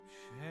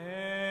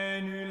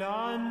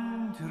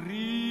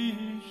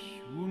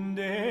Antrich und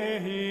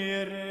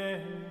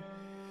Ehre,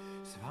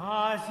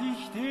 war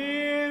sich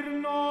der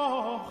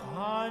noch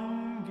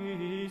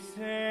angesäche.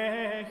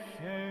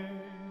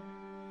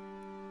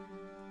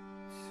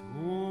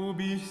 So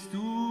bist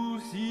du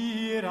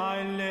ihr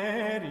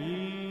aller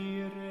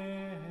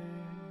Ehre.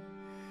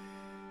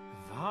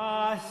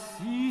 Was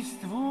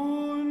ist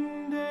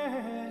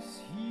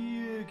Wundes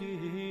hier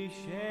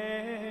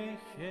geschäche?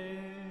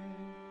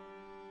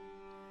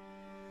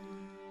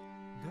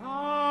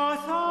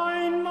 Dass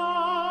ein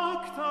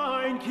Magd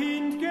ein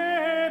Kind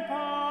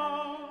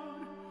gebar,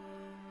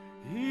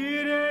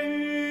 ihre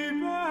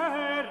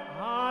über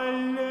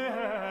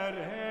aller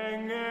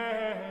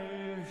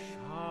Engel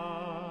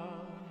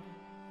schar.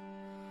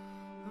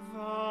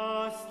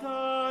 Was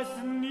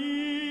das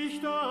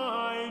nicht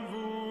ein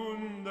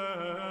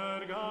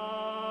Wunder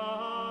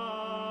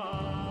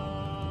gab.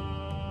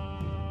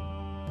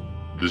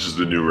 This is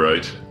The New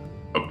Right,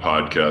 a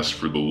podcast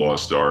for the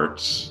lost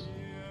arts,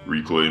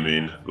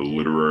 reclaiming the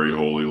literary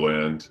holy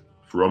land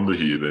from the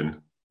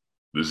heathen.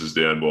 This is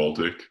Dan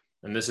Baltic.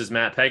 And this is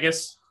Matt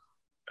Pegas.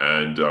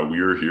 And we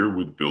are here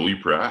with Billy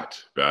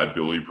Pratt, Bad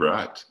Billy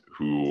Pratt,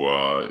 who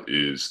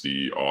is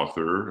the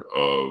author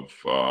of...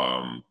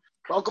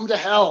 Welcome to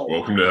Hell.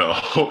 Welcome to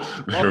Hell.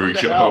 There we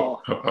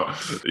go. A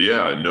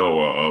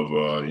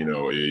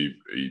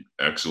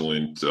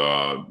excellent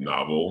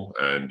novel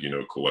and,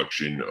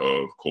 collection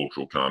of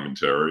cultural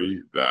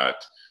commentary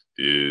that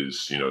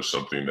is,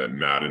 something that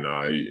Matt and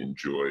I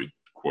enjoyed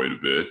quite a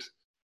bit.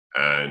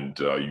 And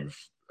you've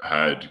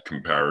had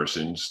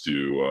comparisons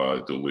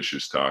to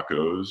delicious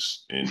tacos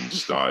in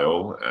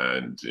style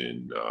and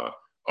in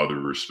other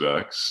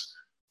respects.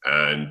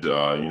 And,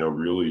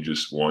 really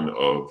just one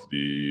of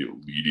the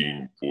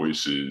leading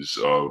voices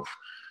of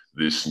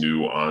this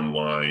new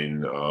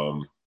online,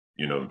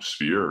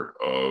 sphere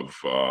of,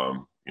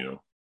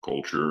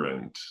 culture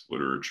and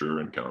literature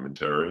and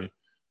commentary.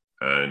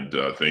 And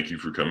thank you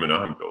for coming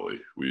on,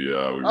 Billy. We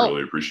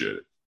really appreciate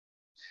it.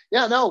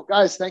 Yeah, no,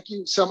 guys, thank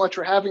you so much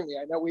for having me.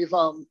 I know we've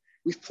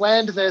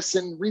planned this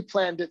and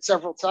replanned it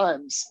several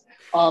times.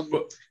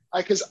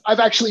 Because I've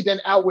actually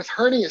been out with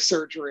hernia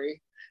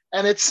surgery.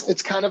 And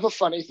it's kind of a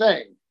funny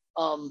thing.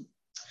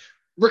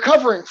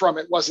 Recovering from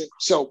it wasn't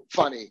so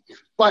funny,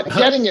 but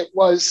getting it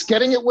was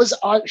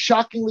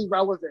shockingly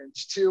relevant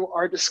to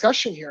our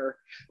discussion here,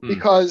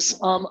 because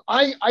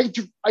I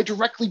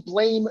directly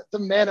blame the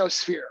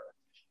manosphere.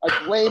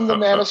 I blame the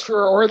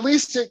manosphere, or at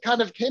least it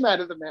kind of came out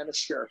of the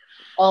manosphere.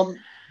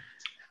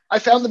 I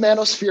found the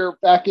manosphere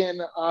back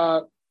in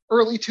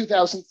early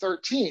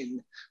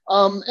 2013,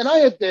 and I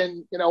had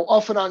been,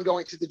 off and on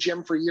going to the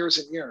gym for years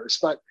and years,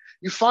 but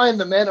you find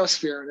the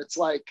manosphere and it's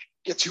like,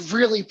 gets you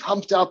really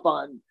pumped up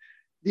on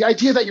the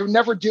idea that you're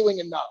never doing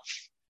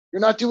enough. You're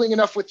not doing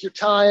enough with your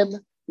time.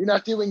 You're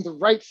not doing the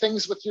right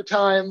things with your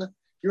time.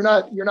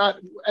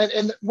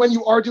 And when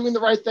you are doing the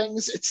right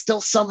things, it's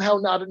still somehow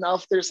not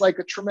enough. There's like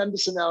a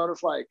tremendous amount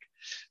of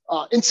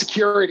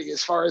insecurity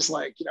as far as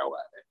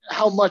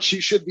how much you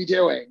should be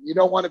doing. You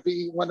don't want to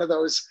be one of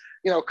those,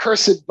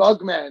 cursed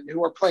bug men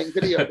who are playing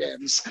video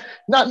games.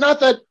 Not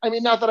that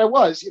I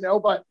was,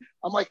 but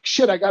I'm like,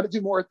 shit, I got to do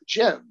more at the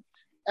gym.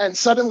 And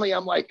suddenly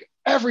I'm like,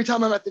 every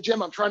time I'm at the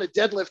gym, I'm trying to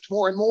deadlift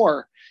more and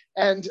more.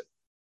 And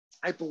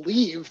I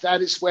believe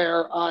that is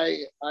where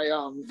I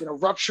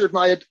ruptured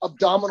my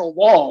abdominal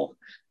wall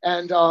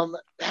and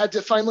had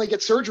to finally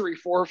get surgery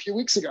for a few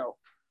weeks ago.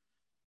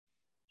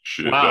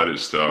 Shit, wow. That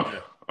is tough.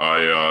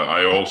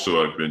 I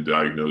also have been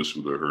diagnosed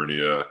with a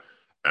hernia,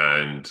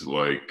 and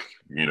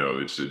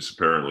it's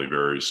apparently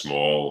very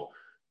small.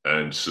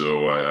 And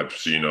so I've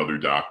seen other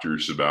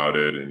doctors about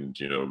it, and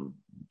the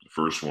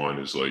first one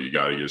is like, you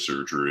got to get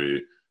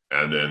surgery.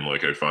 And then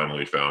I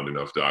finally found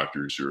enough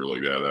doctors who are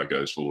like, yeah, that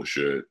guy's full of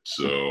shit.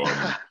 So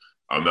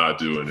I'm not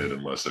doing it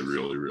unless I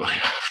really, really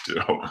have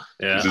to.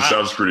 Yeah, it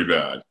sounds pretty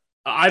bad.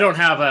 I don't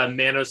have a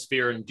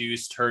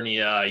manosphere-induced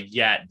hernia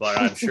yet, but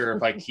I'm sure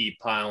if I keep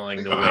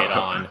piling the weight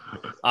on,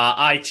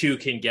 I too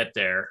can get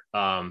there.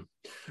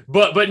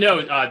 But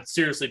no,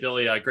 seriously,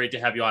 Billy, great to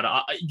have you on.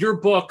 Your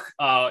book,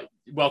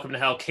 Welcome to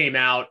Hell, came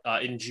out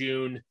in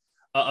June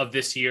of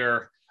this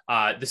year,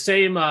 the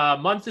same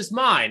month as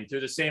mine,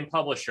 through the same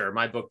publisher,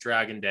 my book,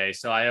 Dragon Day.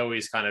 So I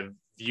always kind of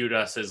viewed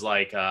us as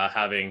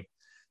having,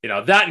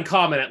 that in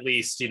common, at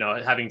least,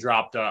 having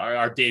dropped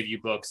our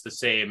debut books the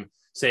same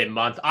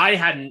month. I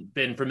hadn't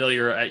been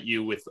familiar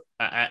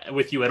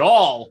with you at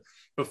all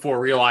before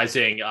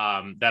realizing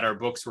that our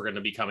books were going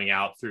to be coming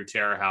out through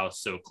Terror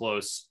House so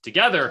close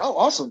together. Oh,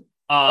 awesome.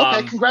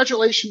 Okay,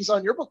 congratulations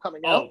on your book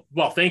coming out.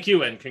 Well, thank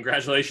you, and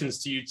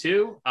congratulations to you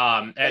too.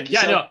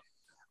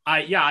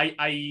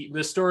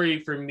 The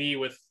story for me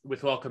with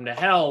Welcome to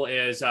Hell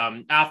is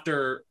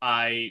after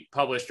I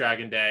published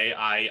Dragon Day,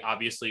 I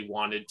obviously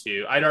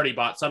I'd already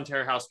bought some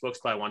Terror House books,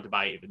 but I wanted to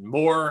buy even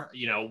more.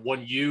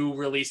 When you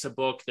release a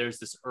book, there's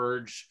this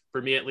urge,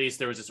 for me at least,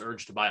 there was this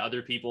urge to buy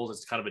other people's.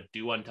 It's kind of a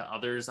do unto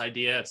others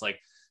idea. It's like,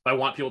 if I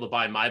want people to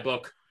buy my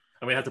book,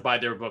 I'm going to have to buy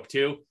their book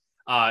too.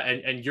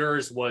 And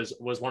yours was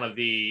one of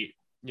the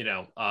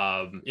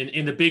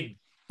in the big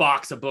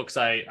box of books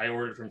I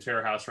ordered from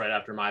Terror House right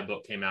after my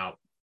book came out,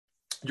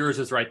 yours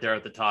is right there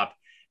at the top.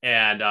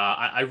 And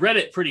I read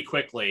it pretty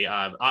quickly.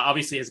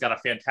 Obviously, it's got a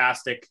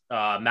fantastic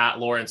Matt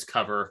Lawrence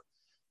cover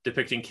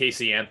depicting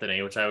Casey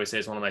Anthony, which I always say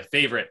is one of my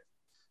favorite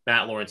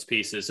Matt Lawrence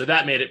pieces. So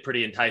that made it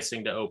pretty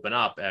enticing to open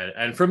up.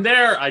 And from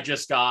there, I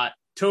just got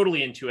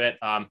totally into it.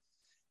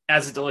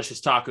 As a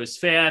Delicious Tacos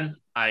fan,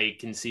 I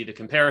can see the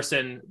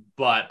comparison,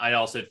 but I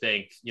also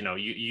think,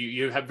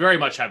 you have very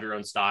much have your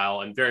own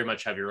style and very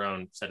much have your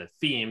own set of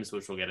themes,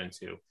 which we'll get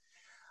into.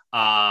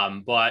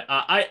 But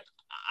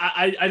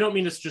I don't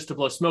mean this just to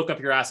blow smoke up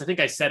your ass. I think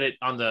I said it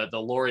on the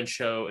Lawrence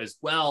show as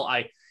well.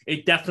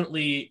 It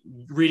definitely,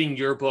 reading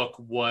your book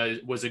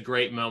was a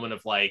great moment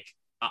of like,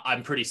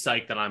 I'm pretty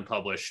psyched that I'm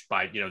published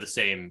by,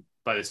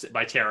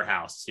 by Terror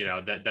House,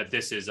 that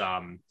this is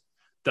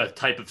the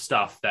type of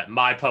stuff that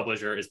my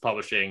publisher is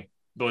publishing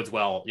bodes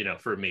well,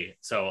 for me.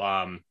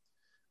 So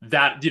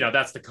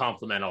that's the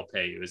compliment I'll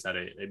pay you, is that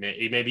it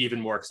may be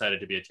even more excited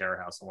to be a Terror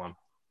House alum.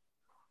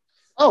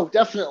 Oh,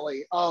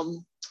 definitely.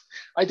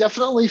 I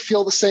definitely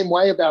feel the same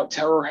way about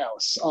Terror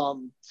House.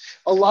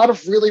 A lot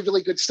of really,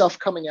 really good stuff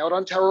coming out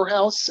on Terror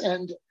House.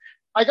 And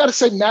I got to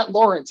say, Matt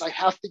Lawrence, I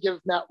have to give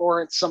Matt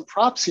Lawrence some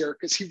props here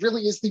because he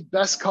really is the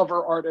best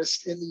cover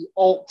artist in the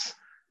alt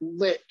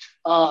lit,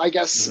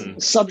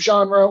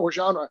 subgenre or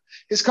genre.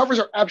 His covers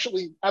are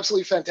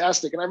absolutely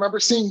fantastic. And I remember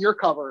seeing your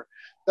cover,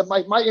 that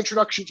my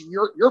introduction to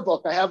your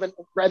book. I haven't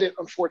read it,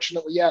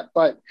 unfortunately, yet,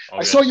 but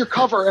I saw your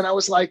cover and I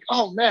was like,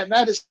 oh man,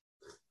 that is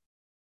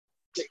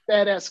a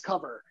badass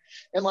cover.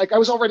 And like, I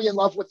was already in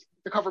love with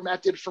the cover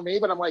Matt did for me,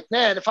 but I'm like,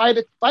 man, if I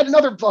had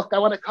another book, I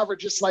want to cover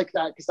just like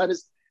that,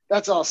 because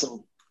that's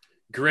awesome.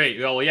 Great.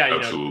 Well, yeah,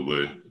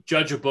 absolutely.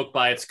 Judge a book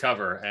by its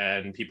cover,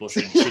 and people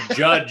should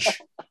judge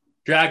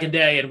Dragon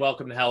Day and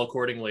Welcome to Hell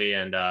accordingly,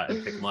 and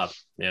pick them up.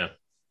 Yeah.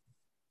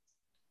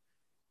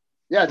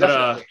 Yeah,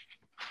 definitely.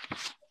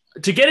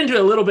 To get into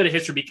a little bit of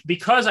history,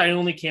 because I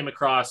only came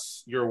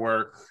across your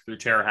work through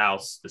Terror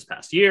House this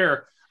past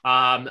year,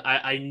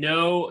 I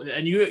know,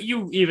 and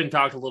you even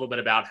talked a little bit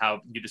about how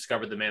you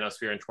discovered the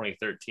Manosphere in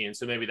 2013.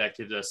 So maybe that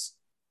gives us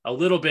a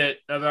little bit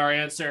of our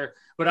answer.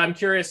 But I'm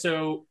curious.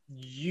 So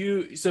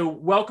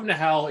Welcome to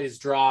Hell is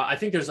I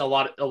think there's a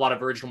lot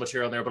of original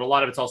material in there, but a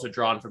lot of it's also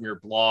drawn from your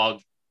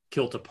blog,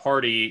 Kill to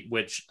Party,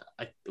 which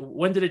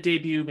when did it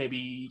debut?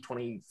 Maybe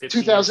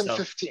 2015.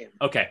 2015.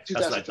 So? Okay, 2015.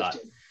 That's what I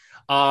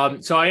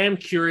thought. So I am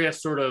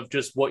curious, sort of,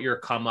 just what your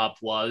come up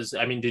was.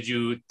 I mean, did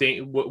you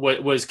think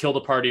what was Kill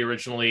the Party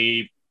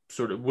originally?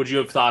 Sort of, would you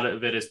have thought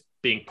of it as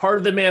being part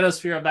of the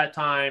Manosphere of that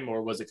time,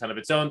 or was it kind of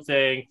its own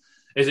thing?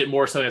 Is it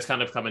more something that's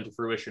kind of come into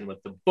fruition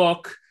with the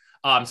book?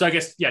 So I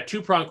guess, yeah,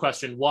 two-pronged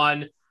question.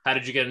 One, how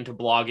did you get into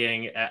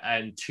blogging?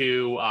 And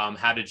two,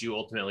 how did you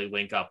ultimately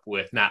link up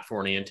with Matt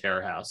Forney and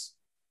Terror House?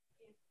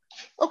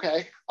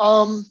 Okay.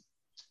 I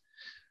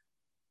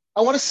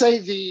want to say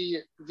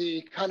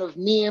the kind of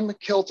meme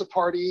Kill to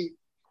Party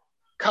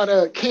kind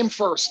of came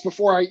first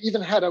before I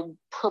even had a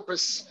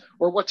purpose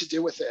or what to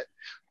do with it.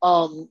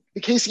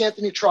 The Casey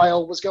Anthony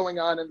trial was going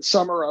on in the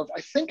summer of,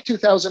 I think,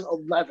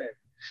 2011.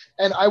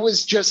 And I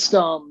was just,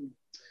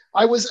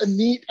 I was a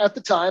NEET at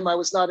the time. I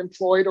was not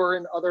employed or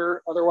in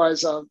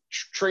otherwise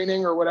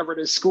training or whatever it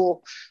is,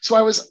 school. So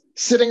I was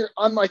sitting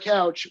on my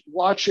couch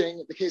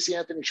watching the Casey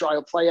Anthony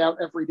trial play out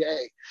every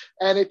day.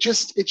 And it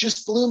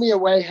just blew me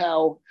away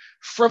how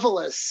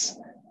frivolous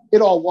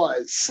it all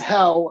was.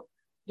 How,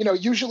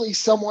 usually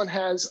someone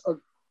has a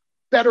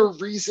better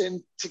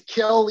reason to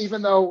kill,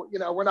 even though,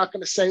 we're not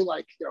going to say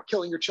like,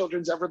 killing your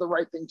children's ever the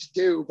right thing to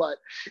do, but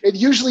it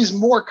usually is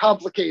more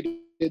complicated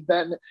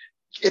than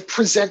it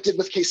presented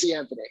with Casey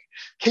Anthony.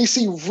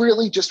 Casey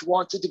really just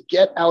wanted to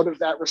get out of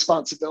that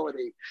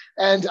responsibility.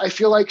 And I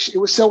feel like it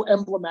was so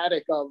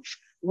emblematic of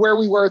where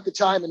we were at the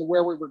time and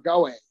where we were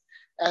going.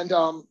 And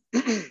I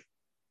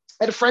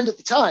had a friend at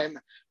the time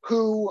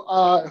who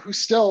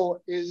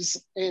still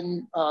is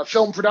in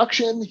film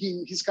production.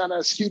 He's kind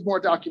of skewed more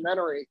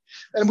documentary.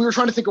 And we were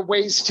trying to think of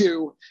ways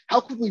to, how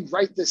could we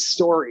write this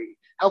story?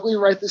 How can we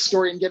write this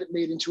story and get it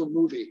made into a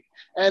movie?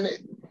 And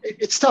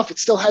it's tough. It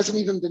still hasn't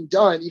even been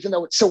done, even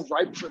though it's so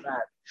ripe for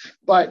that.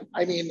 But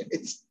I mean,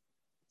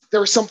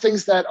 there are some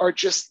things that are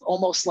just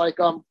almost like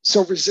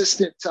so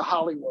resistant to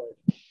Hollywood.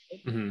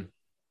 Mm-hmm.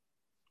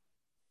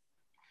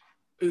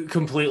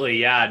 Completely.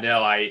 Yeah,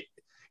 no,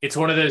 it's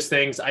one of those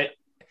things.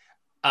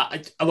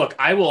 Look,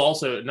 I will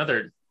also,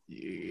 another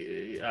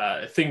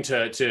thing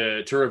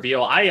to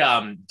reveal.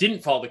 I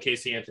didn't follow the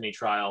Casey Anthony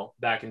trial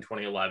back in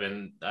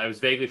 2011. I was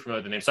vaguely familiar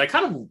with the name. So I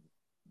kind of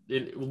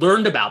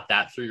learned about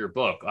that through your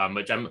book,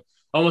 which I'm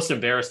almost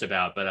embarrassed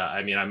about. But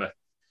I mean, I'm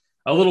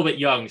a little bit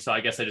young, so I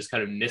guess I just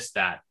kind of missed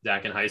that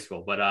back in high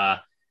school. But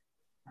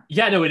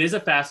yeah, no, it is a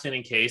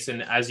fascinating case.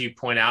 And as you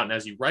point out and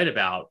as you write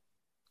about,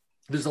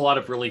 there's a lot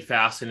of really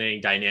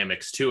fascinating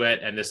dynamics to it.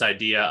 And this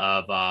idea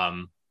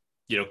of,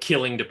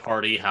 killing to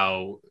party,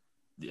 how,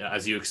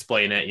 as you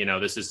explain it,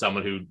 this is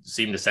someone who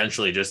seemed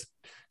essentially just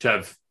to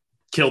have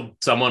killed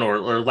someone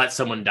or let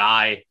someone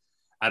die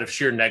out of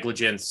sheer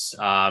negligence.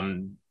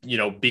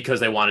 because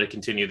they wanted to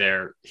continue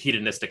their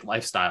hedonistic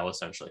lifestyle,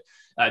 essentially.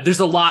 There's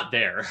a lot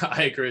there.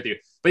 I agree with you.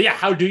 But yeah,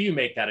 how do you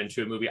make that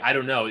into a movie? I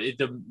don't know.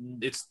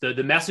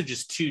 The message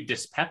is too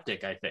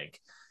dyspeptic, I think.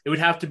 It would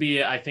have to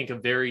be, I think, a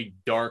very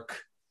dark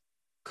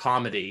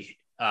comedy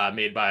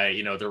made by,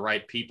 the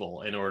right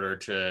people in order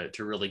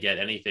to really get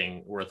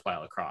anything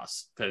worthwhile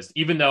across. Because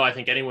even though I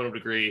think anyone would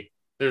agree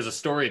there's a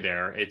story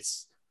there,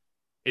 it's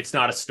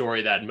not a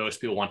story that most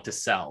people want to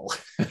sell.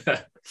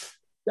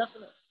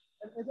 Definitely.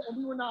 And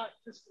we were not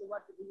just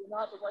elected. We were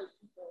not the right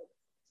people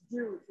to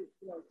do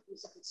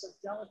something so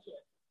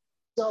delicate.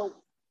 So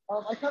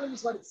I kind of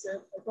just let it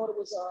sit. I thought it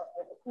was a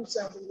cool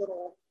sounding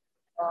little,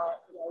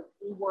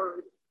 new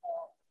word,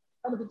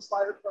 kind of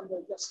inspired from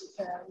the Yes We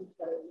Can,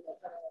 kind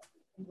of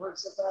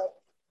words of that.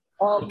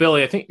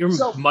 Billy, I think your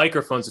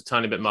microphone's a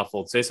tiny bit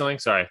muffled. Say something.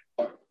 Sorry.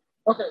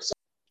 Okay.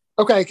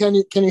 Okay. Can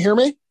you hear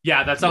me?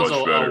 Yeah, that sounds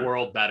a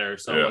world better.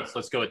 So yeah.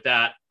 let's go with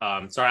that.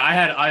 Sorry,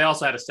 I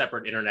also had a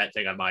separate internet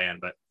thing on my end,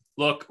 but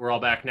look, we're all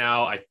back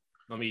now.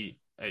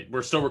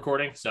 We're still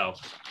recording. So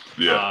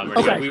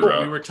yeah. We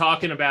were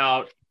talking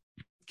about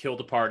Kill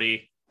the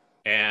Party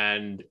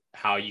and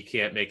how you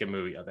can't make a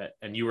movie of it.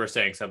 And you were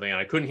saying something and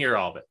I couldn't hear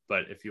all of it,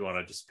 but if you want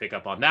to just pick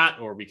up on that,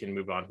 or we can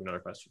move on to another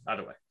question.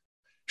 Either way.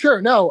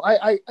 Sure. No,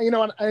 I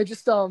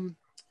just,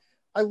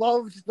 I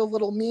loved the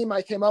little meme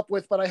I came up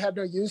with, but I had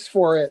no use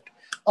for it.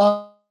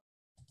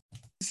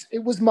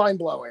 It was mind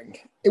blowing.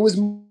 It was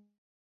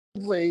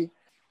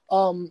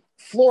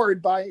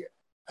floored by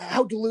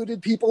how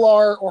deluded people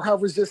are, or how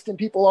resistant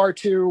people are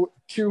to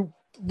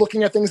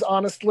looking at things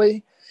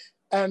honestly.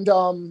 And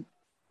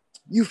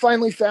you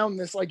finally found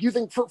this, like, you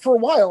think for a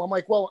while, I'm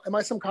like, well, am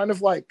I some kind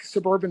of like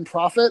suburban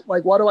prophet?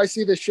 Like, why do I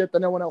see this shit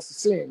that no one else is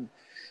seeing?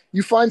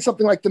 You find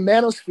something like the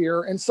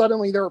manosphere, and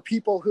suddenly there are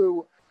people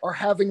who are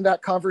having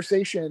that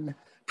conversation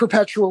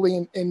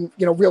perpetually in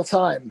real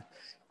time.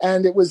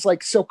 And it was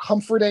like so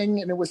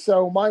comforting, and it was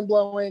so mind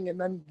blowing. And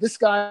then this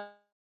guy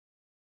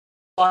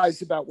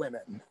lies about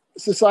women.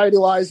 Society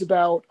lies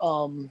about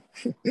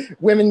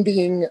women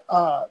being,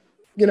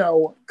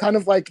 kind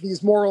of like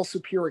these moral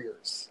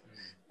superiors.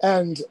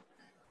 And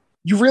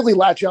you really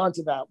latch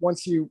onto that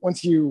once you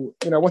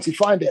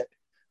find it.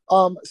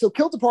 So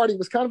Kill the Party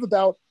was kind of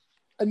about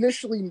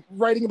initially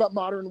writing about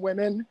modern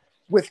women,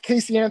 with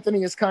Casey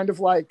Anthony as kind of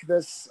like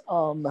this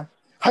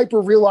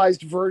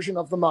hyper-realized version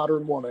of the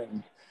modern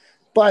woman.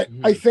 But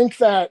I think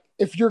that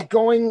if you're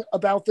going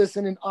about this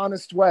in an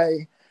honest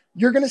way,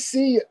 you're going to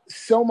see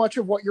so much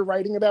of what you're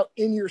writing about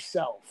in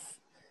yourself.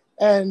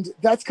 And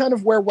that's kind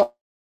of where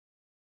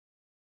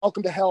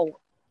Welcome to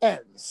Hell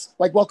ends.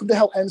 Like, Welcome to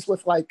Hell ends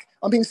with, like,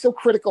 I'm being so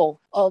critical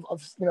of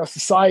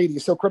society,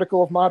 so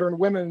critical of modern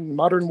women,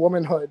 modern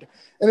womanhood.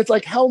 And it's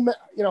like, how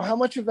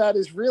much of that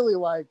is really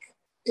like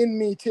in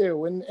me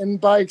too. And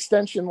by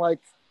extension, like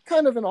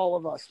kind of in all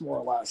of us, more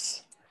or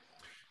less.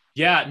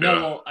 Yeah, no,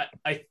 well,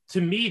 I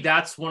to me,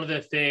 that's one of the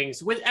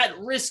things with at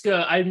risk.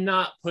 I'm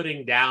not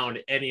putting down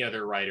any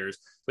other writers,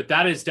 but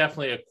that is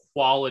definitely a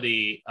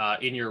quality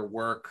in your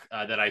work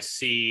that I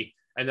see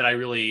and that I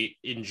really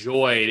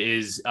enjoyed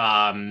is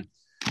the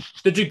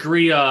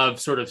degree of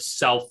sort of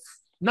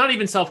not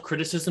even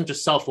self-criticism,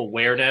 just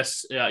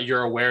self-awareness,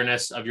 your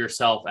awareness of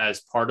yourself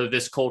as part of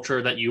this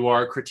culture that you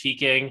are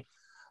critiquing.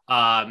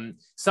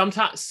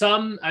 Sometimes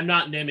I'm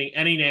not naming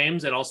any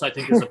names. And also I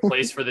think there's a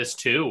place for this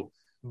too.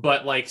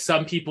 But like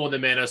some people in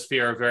the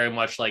manosphere are very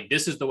much like,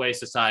 this is the way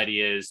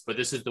society is, but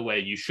this is the way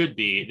you should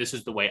be. This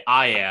is the way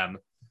I am.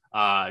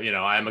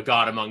 I am a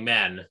god among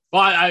men.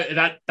 Well,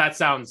 that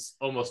sounds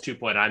almost 2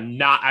 point.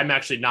 I'm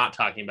actually not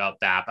talking about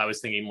that. I was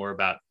thinking more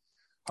about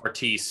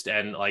Artiste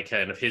and like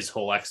kind of his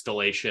whole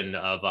extolation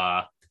of,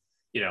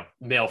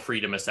 male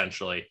freedom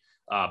essentially.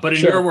 But in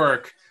your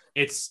work,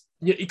 it's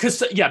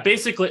because,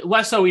 basically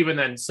less so even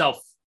than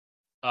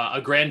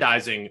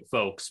aggrandizing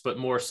folks, but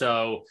more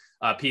so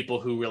people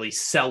who really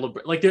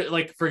celebrate,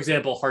 like for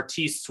example,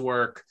 Artiste's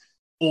work,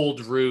 Old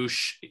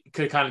Rouge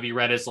could kind of be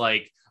read as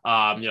like,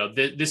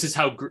 this is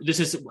how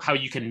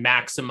you can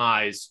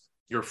maximize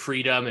your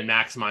freedom and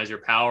maximize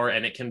your power,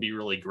 and it can be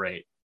really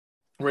great.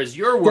 Whereas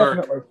your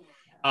work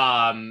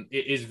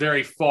is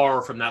very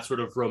far from that sort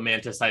of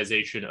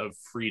romanticization of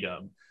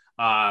freedom.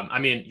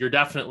 You're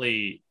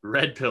definitely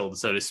red-pilled,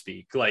 so to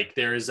speak. Like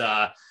there's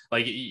there's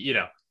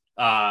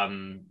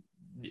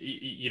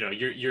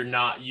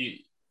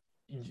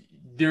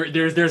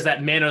that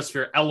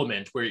manosphere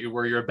element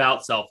where you're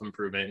about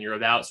self-improvement and you're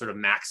about sort of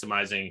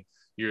maximizing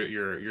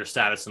your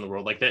status in the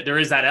world. Like there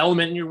is that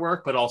element in your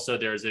work, but also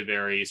there's a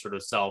very sort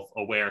of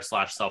self-aware /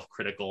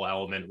 self-critical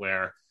element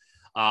where,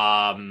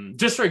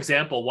 just for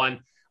example,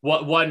 one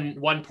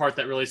part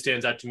that really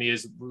stands out to me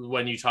is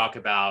when you talk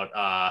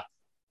about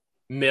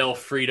male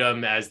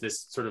freedom as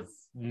this sort of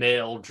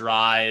male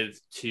drive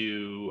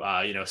to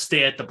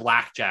stay at the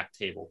blackjack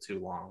table too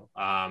long.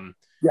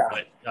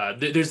 But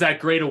there's that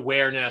great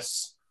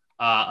awareness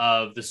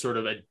of the sort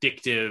of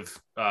addictive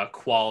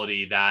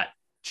quality that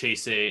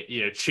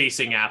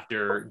chasing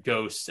after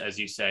ghosts, as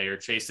you say, or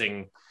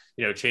chasing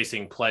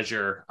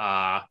pleasure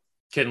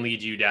can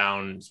lead you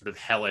down sort of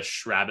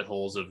hellish rabbit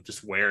holes of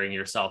just wearing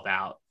yourself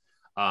out.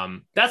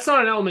 That's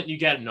not an element you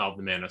get in all of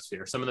the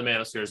manosphere. Some of the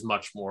manosphere is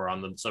much more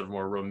on the sort of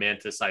more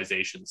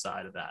romanticization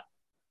side of that.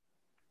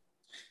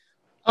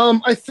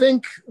 I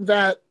think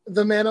that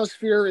the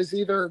manosphere is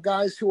either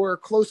guys who are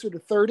closer to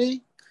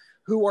 30,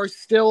 who are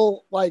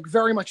still like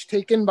very much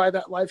taken by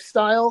that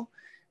lifestyle,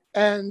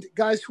 and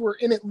guys who are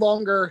in it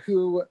longer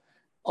who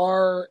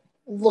are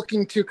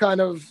looking to kind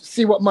of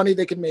see what money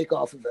they can make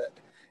off of it.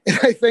 And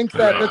I think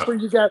that that's where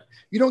you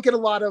don't get a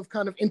lot of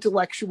kind of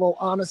intellectual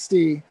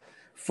honesty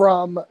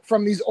from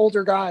these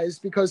older guys,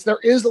 because there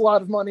is a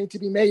lot of money to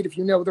be made if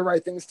you know the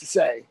right things to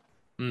say.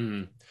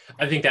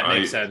 I think that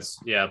makes sense.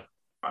 Yeah.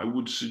 I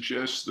would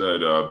suggest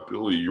that,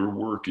 Billy, your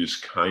work is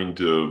kind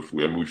of,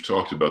 and we've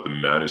talked about the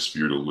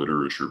manosphere to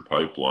literature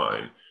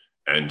pipeline.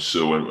 And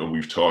so, and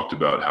we've talked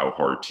about how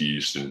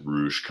Artiste and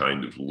Rouge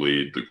kind of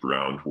laid the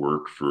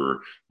groundwork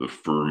for the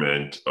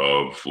ferment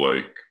of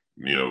like,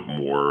 you know,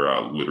 more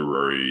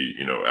literary,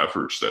 you know,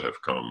 efforts that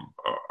have come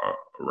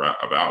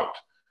about.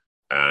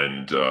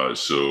 And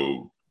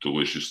so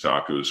Delicious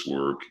Tacos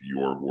work,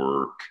 your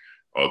work,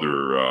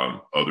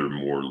 other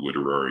more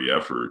literary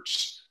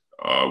efforts,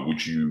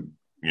 would you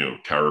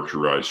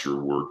characterize your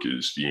work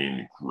as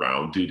being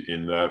grounded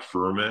in that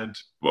ferment,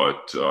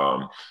 but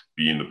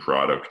being the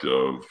product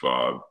of,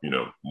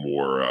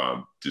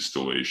 more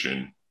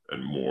distillation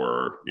and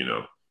more,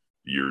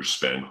 years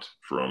spent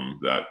from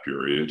that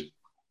period?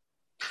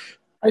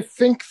 I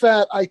think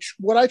that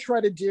what I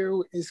try to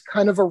do is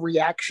kind of a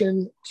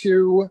reaction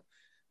to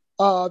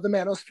the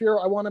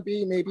manosphere. I want to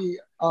be maybe,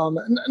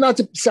 not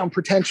to sound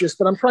pretentious,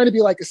 but I'm trying to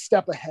be like a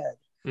step ahead.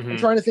 I'm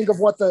trying to think of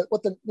what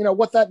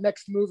that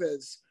next move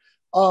is.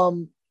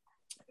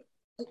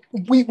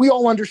 We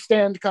all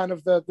understand kind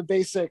of the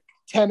basic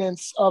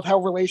tenets of how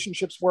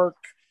relationships work,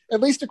 at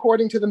least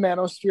according to the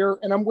manosphere.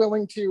 And I'm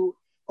willing to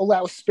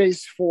allow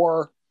space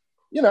for,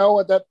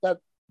 that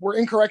we're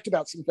incorrect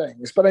about some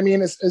things. But I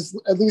mean, as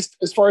at least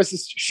as far as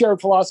this shared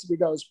philosophy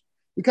goes,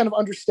 we kind of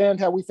understand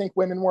how we think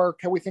women work,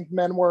 how we think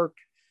men work,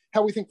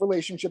 how we think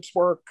relationships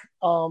work,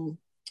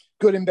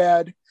 good and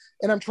bad.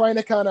 And I'm trying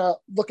to kind of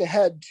look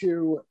ahead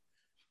to,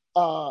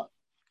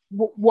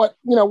 what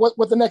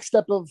the next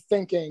step of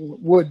thinking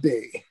would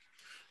be.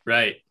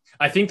 Right.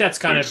 I think that's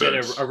kind of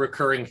been a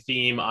recurring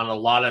theme on a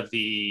lot of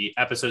the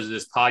episodes of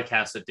this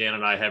podcast that Dan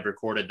and I have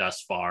recorded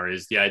thus far,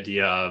 is the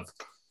idea of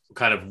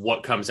kind of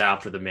what comes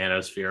after the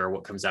manosphere,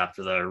 what comes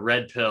after the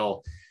red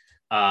pill,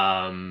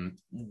 in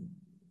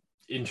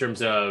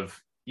terms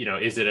of,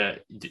 is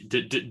it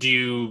do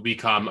you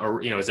become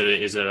is it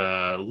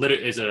a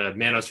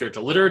manosphere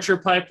to literature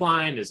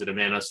pipeline? Is it a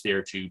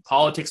manosphere to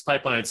politics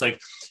pipeline? It's like,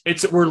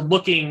 we're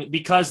looking,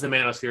 because the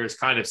manosphere is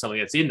kind of something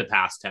that's in the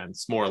past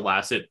tense, more or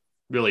less. It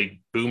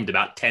really boomed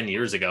about 10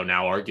 years ago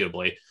now,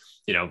 arguably,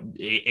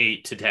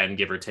 8 to 10,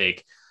 give or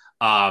take.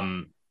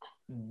 And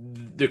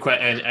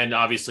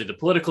obviously the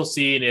political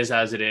scene is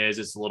as it is.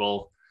 It's a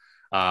little,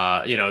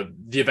 the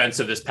events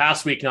of this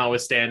past week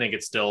notwithstanding,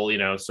 it's still,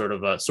 sort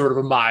of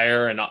a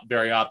mire, and not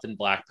very often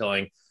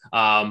blackpilling.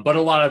 But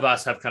a lot of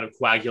us have kind of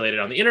coagulated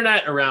on the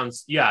internet around,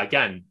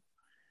 again,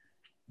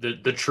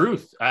 the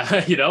truth.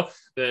 I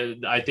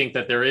think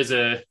that there is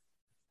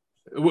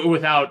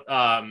without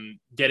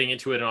getting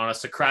into it on a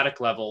Socratic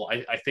level,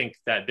 I think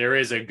that there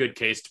is a good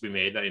case to be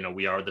made that,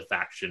 we are the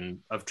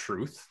faction of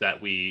truth,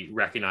 that we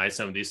recognize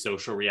some of these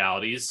social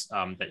realities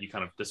that you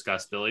kind of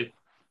discussed, Billy.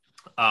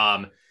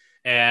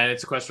 And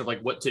it's a question of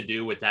like what to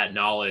do with that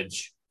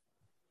knowledge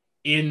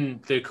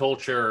in the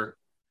culture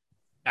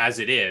as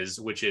it is,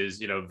 which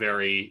is,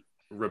 very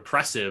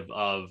repressive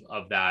of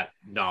that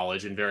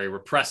knowledge, and very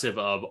repressive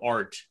of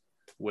art,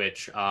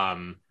 which,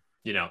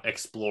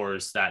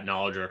 explores that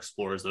knowledge or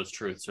explores those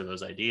truths or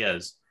those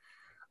ideas.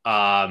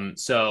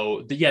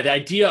 So the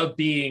idea of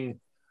being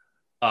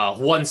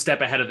one step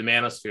ahead of the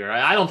manosphere,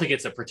 I don't think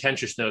it's a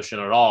pretentious notion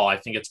at all. I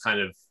think it's kind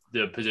of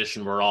the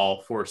position we're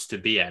all forced to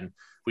be in.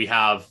 We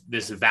have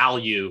this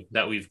value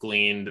that we've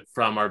gleaned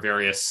from our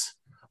various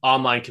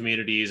online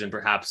communities and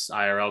perhaps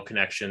IRL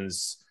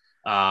connections.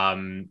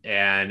 And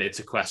it's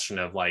a question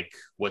of like,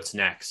 what's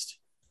next?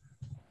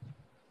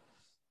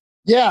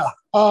 Yeah,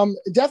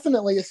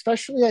 definitely.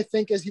 Especially, I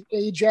think, as you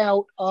age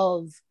out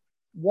of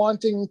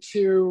wanting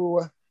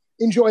to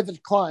enjoy the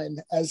decline,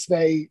 as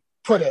they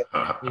put it.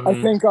 I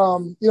think,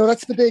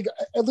 that's the big,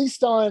 at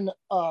least on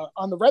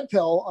the red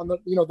pill, on the,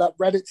 that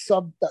Reddit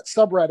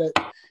subreddit,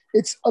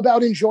 it's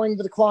about enjoying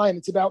the decline.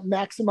 It's about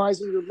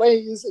maximizing your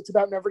lays. It's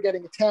about never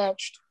getting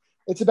attached.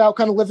 It's about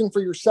kind of living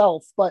for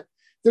yourself. But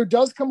there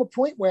does come a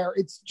point where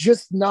it's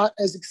just not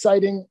as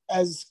exciting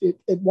as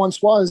it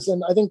once was.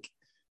 And I think,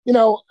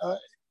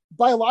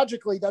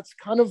 biologically, that's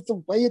kind of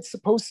the way it's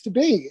supposed to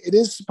be. It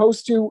is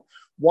supposed to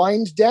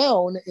wind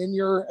down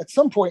at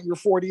some point in your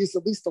 40s,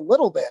 at least a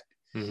little bit.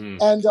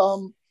 And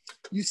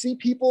you see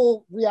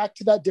people react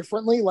to that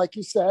differently. Like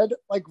you said,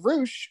 like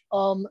Rouge,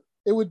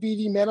 it would be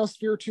the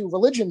manosphere to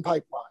religion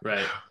pipeline.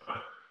 Right.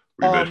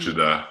 We mentioned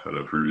that in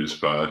a previous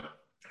pod.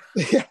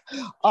 Yeah.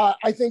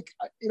 I think,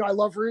 I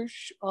love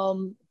Rouge,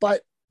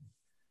 but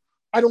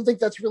I don't think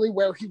that's really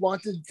where he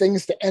wanted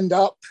things to end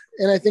up.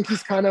 And I think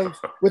he's kind of,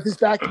 with his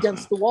back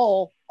against the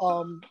wall,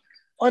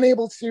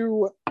 unable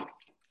to,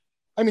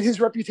 I mean, his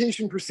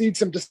reputation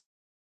precedes him to,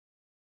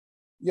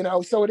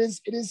 so it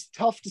is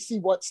tough to see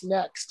what's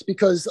next,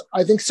 because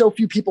I think so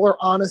few people are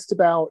honest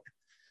about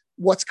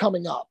what's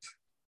coming up.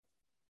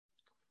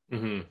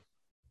 Mm-hmm.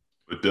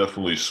 But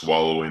definitely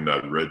swallowing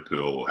that red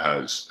pill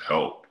has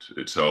helped.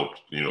 It's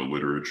helped,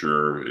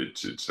 literature.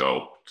 It's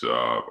helped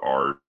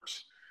art,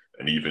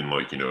 and even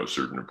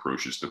certain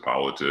approaches to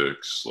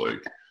politics,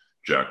 like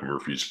Jack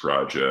Murphy's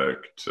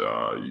project,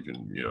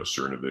 even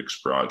Cernovich's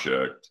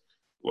project.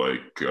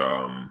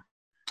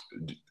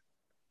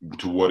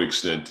 To what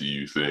extent do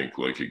you think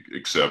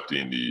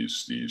accepting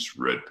these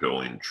red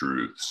pilling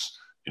truths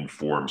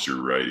informs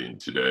your writing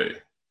today?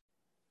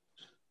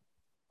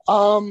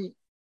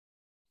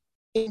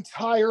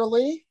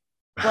 Entirely,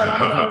 but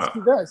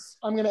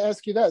I'm going to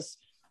ask you this.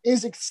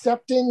 Is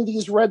accepting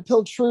these red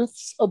pill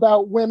truths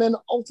about women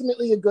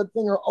ultimately a good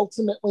thing or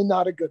ultimately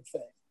not a good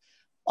thing?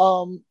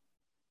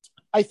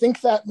 I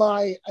think that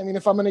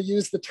if I'm going to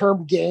use the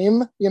term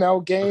game,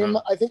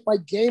 I think my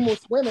game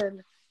with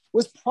women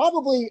was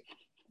probably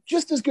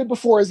just as good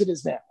before as it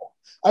is now.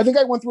 I think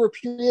I went through a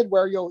period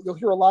where you'll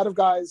hear a lot of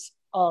guys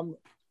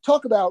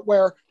talk about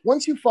where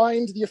once you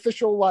find the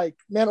official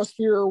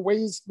manosphere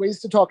ways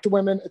to talk to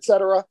women,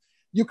 etc.,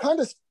 you kind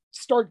of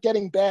start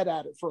getting bad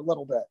at it for a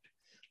little bit.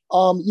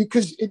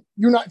 Because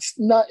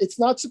it's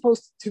not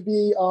supposed to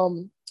be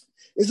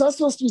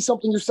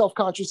something you're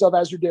self-conscious of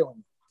as you're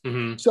doing.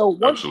 Mm-hmm. So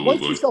once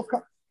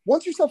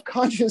you're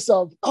self-conscious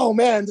of, oh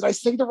man, did I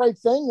say the right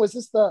thing? Was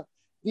this the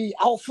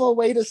alpha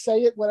way to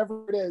say it?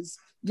 Whatever it is,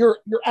 you're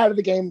out of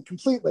the game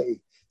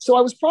completely. So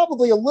I was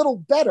probably a little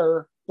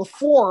better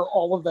before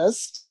all of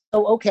this.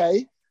 So,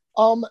 okay.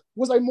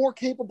 Was I more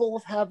capable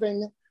of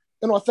having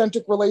an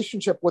authentic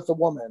relationship with a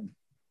woman?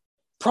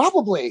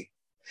 Probably.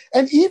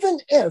 And even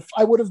if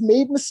I would have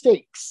made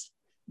mistakes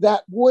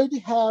that would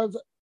have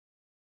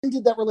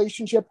ended that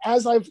relationship,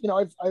 as I've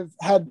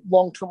had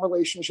long-term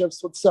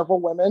relationships with several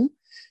women.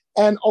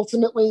 And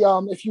ultimately,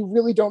 if you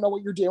really don't know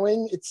what you're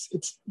doing,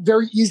 it's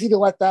very easy to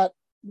let that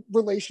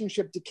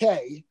relationship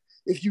decay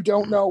if you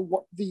don't know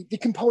what the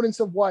components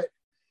of what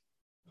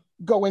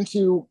go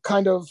into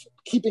kind of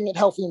keeping it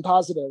healthy and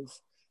positive.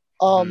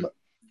 But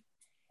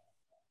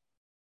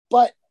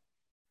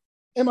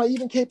am I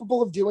even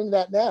capable of doing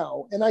that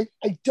now? And I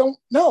don't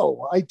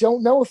know. I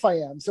don't know if I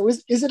am. So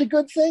is it a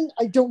good thing?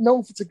 I don't know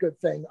if it's a good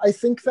thing. I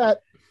think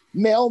that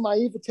male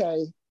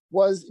naivete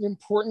was an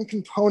important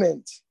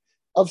component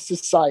of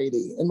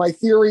society. And my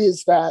theory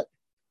is that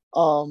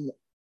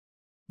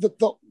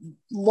the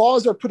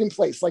laws are put in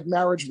place, like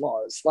marriage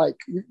laws, like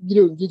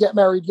you get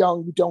married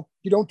young, you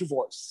don't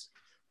divorce.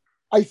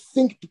 I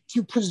think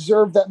to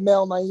preserve that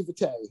male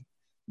naivete,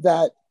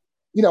 that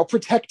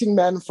protecting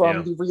men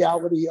from the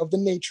reality of the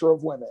nature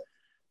of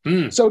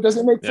women. So does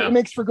it make it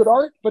makes for good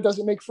art, but does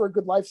it make for a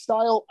good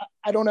lifestyle?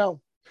 I don't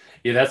know.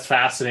 Yeah, that's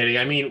fascinating.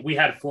 I mean, we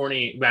had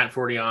Matt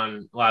Forney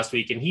on last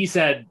week, and he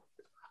said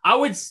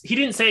he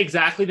didn't say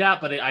exactly that,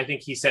 but I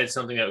think he said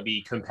something that would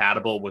be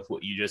compatible with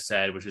what you just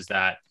said, which is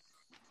that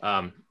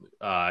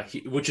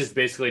which is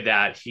basically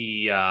that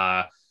he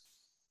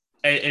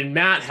and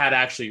Matt had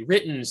actually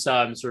written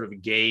some sort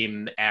of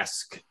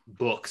game-esque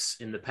books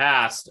in the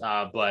past,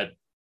 but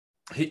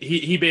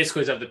he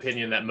basically is of the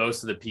opinion that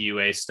most of the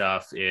PUA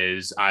stuff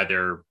is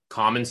either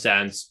common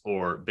sense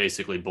or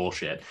basically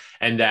bullshit,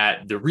 and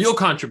that the real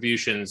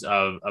contributions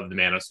of the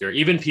manosphere,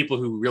 even people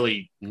who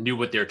really knew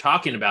what they're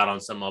talking about on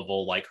some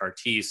level, like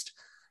Artiste,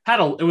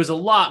 it was a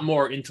lot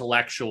more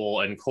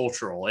intellectual and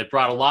cultural. It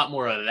brought a lot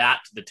more of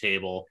that to the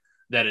table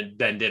than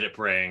did it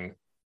bring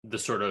the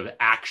sort of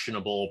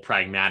actionable,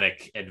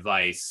 pragmatic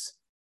advice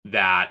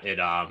that it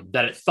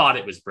thought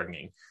it was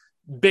bringing.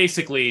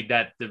 Basically,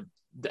 I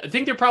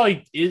think there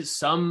probably is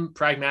some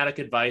pragmatic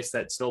advice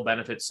that still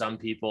benefits some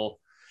people,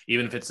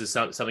 even if it's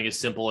something as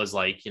simple as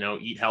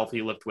eat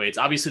healthy, lift weights.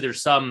 Obviously,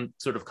 there's some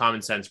sort of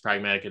common sense,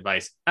 pragmatic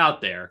advice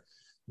out there.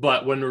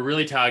 But when we're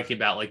really talking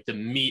about the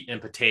meat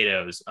and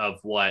potatoes of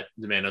what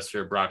the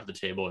manosphere brought to the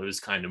table, it was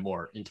kind of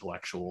more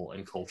intellectual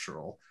and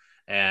cultural.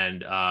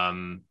 And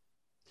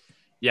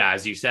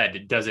as you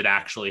said, does it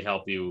actually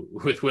help you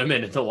with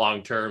women in the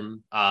long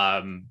term?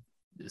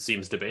 It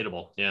seems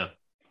debatable. Yeah.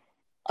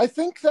 I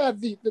think that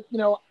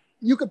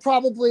you could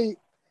probably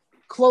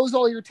close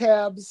all your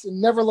tabs and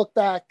never look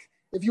back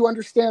if you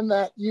understand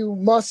that you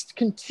must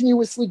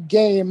continuously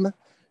game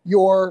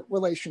your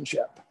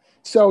relationship.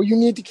 So you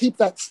need to keep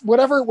that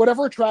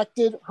whatever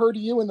attracted her to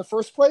you in the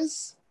first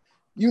place,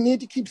 you need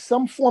to keep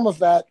some form of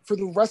that for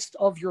the rest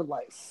of your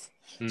life.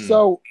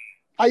 So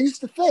I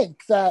used to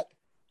think that,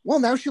 well,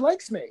 now she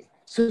likes me,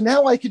 so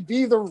now I could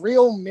be the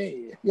real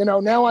me.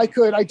 Now I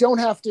don't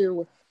have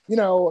to,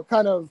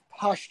 kind of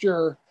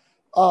posture.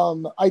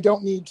 I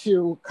don't need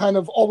to kind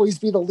of always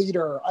be the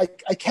leader.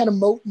 I can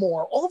emote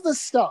more. All of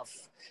this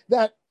stuff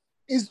that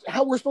is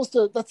how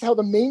that's how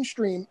the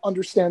mainstream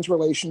understands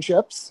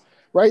relationships,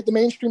 right? The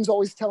mainstream's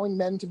always telling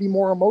men to be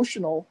more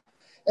emotional.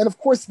 And of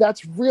course,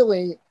 that's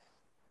really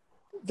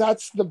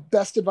that's the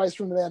best advice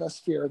from the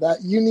manosphere,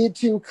 that you need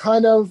to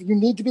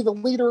be the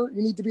leader,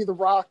 you need to be the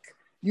rock,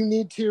 you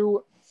need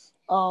to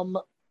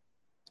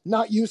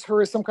not use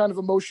her as some kind of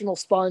emotional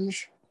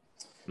sponge.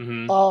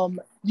 Mm-hmm.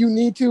 You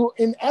need to,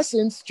 in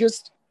essence,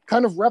 just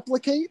kind of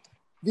replicate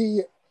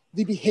the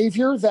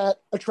behavior that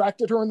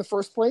attracted her in the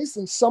first place,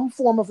 in some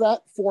form of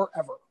that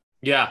forever.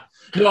 Yeah,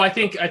 no, I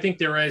think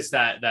there is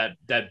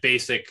that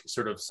basic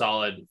sort of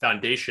solid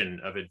foundation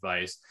of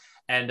advice.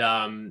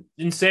 And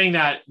in saying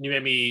that,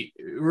 you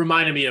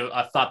reminded me of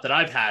a thought that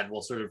I've had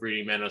while sort of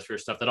reading Manosphere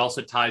stuff that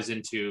also ties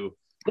into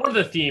one of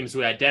the themes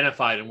we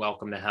identified in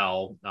Welcome to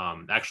Hell,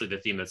 actually the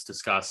theme that's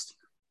discussed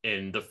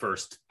in the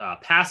first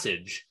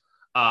passage.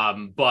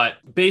 But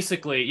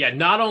basically, yeah,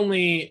 not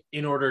only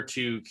in order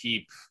to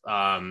keep,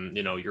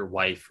 your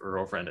wife or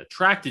girlfriend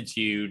attracted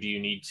to you, do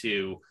you need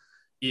to,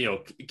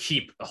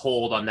 keep a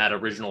hold on that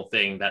original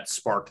thing that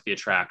sparked the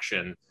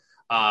attraction.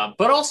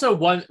 But also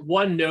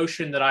one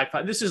notion that I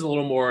find, this is a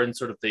little more in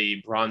sort of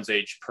the Bronze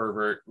Age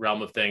pervert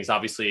realm of things.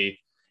 Obviously,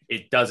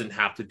 it doesn't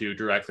have to do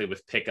directly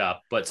with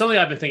pickup, but something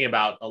I've been thinking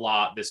about a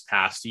lot this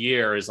past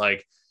year is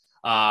like,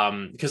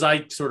 because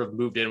I sort of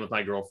moved in with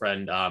my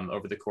girlfriend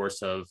over the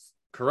course of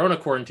Corona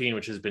quarantine,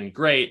 which has been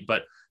great.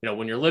 But,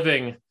 when you're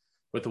living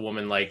with a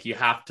woman, like you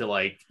have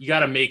to you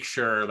got to make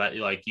sure that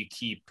you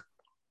keep,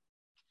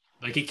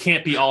 it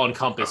can't be all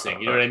encompassing.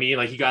 You know what I mean?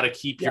 Like you got to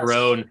keep your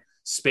own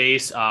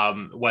space,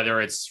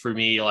 whether it's for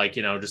me,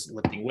 just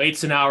lifting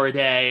weights an hour a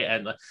day.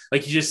 And you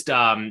just,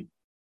 the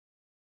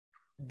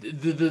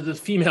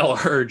female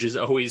urge is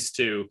always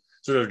to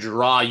sort of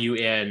draw you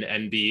in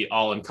and be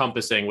all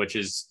encompassing, which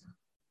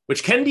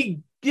can be,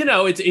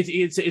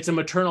 it's a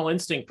maternal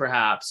instinct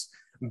perhaps,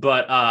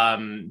 but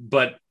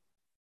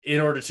in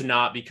order to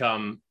not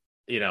become,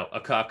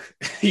 a cuck,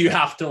 you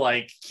have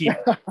to keep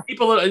a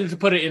little, to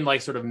put it in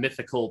sort of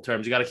mythical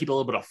terms, you got to keep a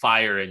little bit of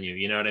fire in you.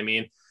 You know what I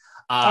mean?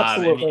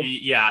 Absolutely.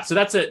 Yeah. So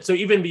that's it. So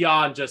even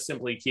beyond just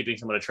simply keeping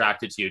someone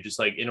attracted to you, just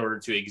in order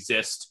to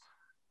exist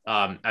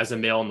as a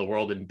male in the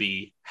world and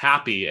be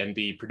happy and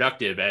be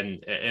productive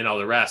and all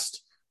the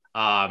rest,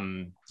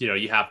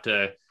 you have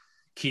to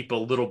keep a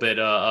little bit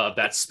of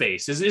that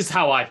space is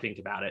how I think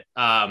about it.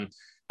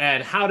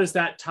 And how does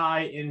that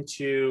tie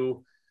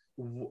into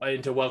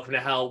Welcome to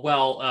Hell?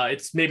 Well,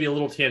 it's maybe a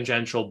little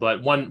tangential,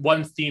 but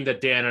one theme that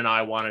Dan and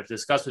I wanted to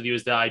discuss with you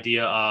is the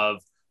idea of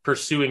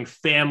pursuing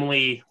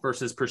family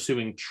versus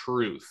pursuing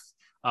truth,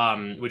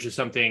 which is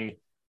something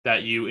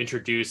that you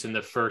introduce in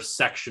the first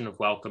section of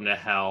Welcome to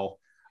Hell.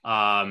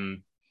 I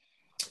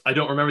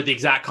don't remember the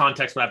exact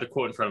context, but I have the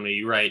quote in front of me.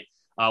 You write,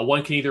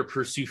 one can either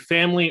pursue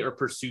family or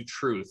pursue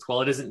truth.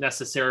 While it isn't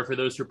necessary for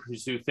those who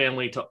pursue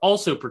family to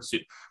also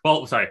pursue,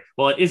 while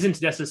it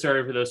isn't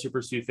necessary for those who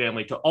pursue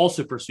family to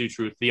also pursue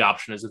truth, the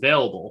option is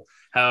available.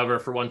 However,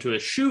 for one to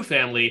eschew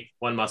family,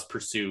 one must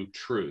pursue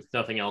truth.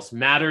 Nothing else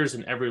matters,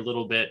 and every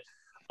little bit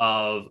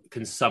of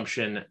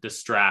consumption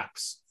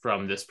distracts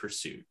from this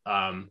pursuit.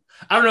 I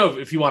don't know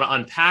if you want to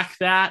unpack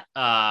that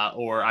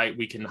or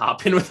we can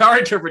hop in with our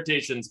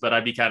interpretations, but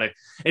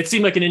it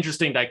seemed like an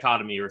interesting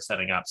dichotomy you were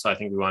setting up. So I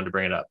think we wanted to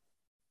bring it up.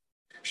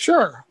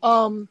 Sure.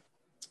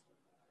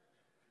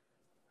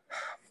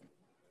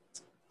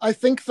 I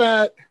think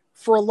that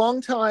for a long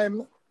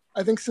time,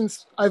 I think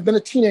since I've been a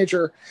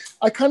teenager,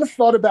 I kind of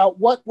thought about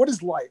what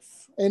is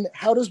life and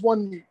how does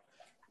one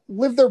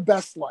live their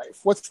best life?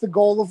 What's the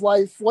goal of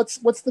life? What's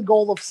the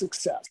goal of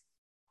success?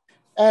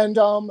 And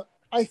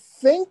I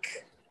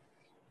think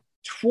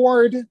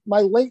toward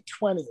my late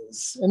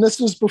 20s, and this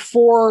was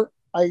before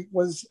I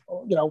was,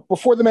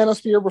 before the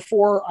manosphere,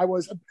 before I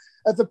was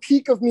at the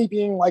peak of me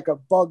being like a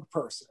bug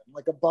person,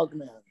 like a bug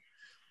man.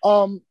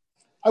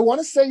 I want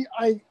to say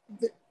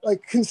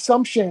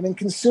consumption and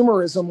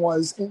consumerism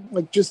was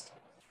just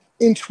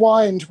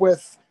entwined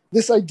with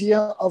this idea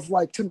of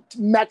to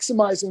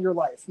maximizing your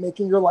life,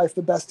 making your life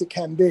the best it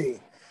can be.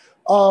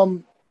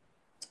 And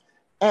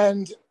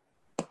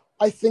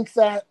I think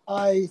that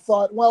I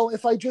thought, well,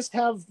 if I just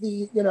have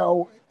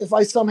if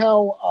I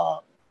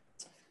somehow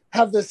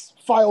have this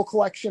file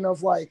collection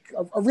of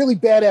a really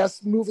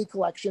badass movie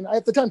collection.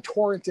 At the time,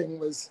 torrenting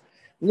was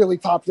really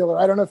popular.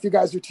 I don't know if you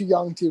guys are too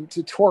young to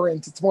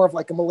torrent. It's more of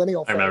a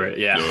millennial thing. I remember it,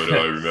 yeah. No,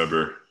 I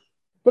remember.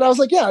 But I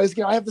was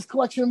I have this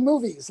collection of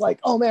movies.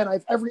 Oh man, I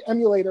have every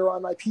emulator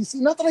on my PC.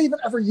 Not that I even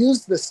ever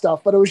used this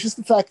stuff, but it was just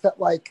the fact that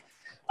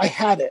I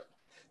had it,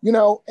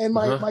 and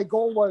my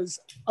goal was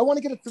I want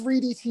to get a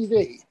 3D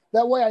TV.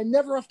 That way I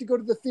never have to go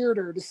to the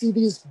theater to see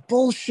these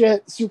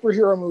bullshit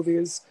superhero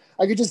movies.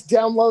 I could just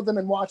download them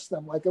and watch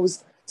them. I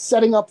was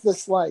setting up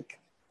this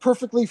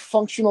perfectly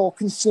functional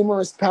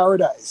consumerist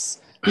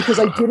paradise because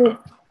I didn't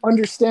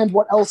understand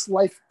what else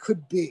life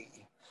could be.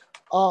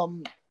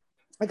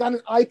 I got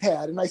an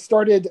iPad and I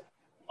started,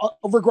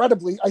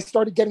 regrettably,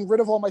 getting rid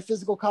of all my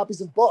physical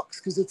copies of books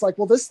because it's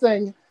this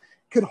thing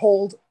could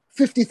hold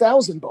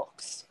 50,000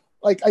 books.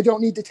 I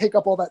don't need to take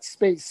up all that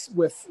space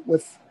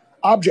with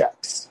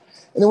objects.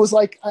 And it was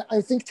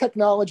I think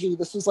technology,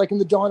 this was in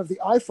the dawn of the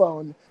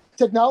iPhone,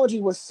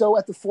 technology was so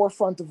at the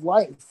forefront of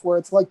life where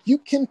it's you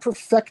can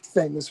perfect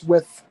things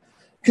with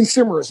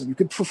consumerism. You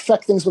could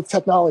perfect things with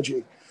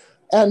technology.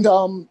 And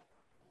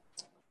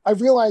I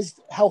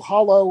realized how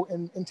hollow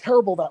and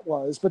terrible that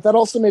was, but that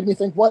also made me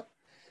think, what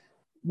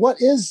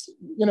is,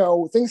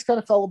 things kind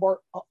of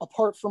fell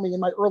apart for me in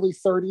my early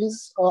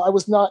 30s. I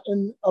was not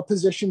in a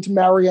position to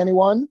marry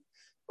anyone.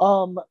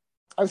 I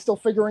was still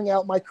figuring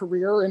out my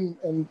career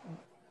and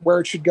where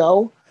it should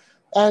go.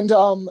 And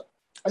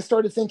I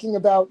started thinking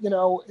about,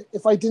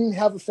 if I didn't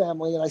have a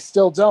family, and I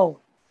still don't,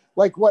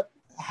 like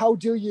how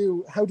do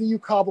you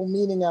cobble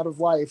meaning out of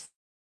life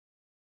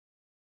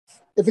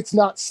if it's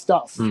not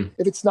stuff,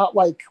 if it's not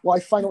like, well, I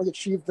finally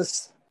achieved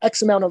this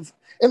X amount of,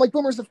 and like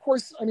boomers, of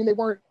course, I mean, they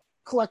weren't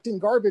collecting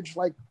garbage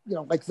like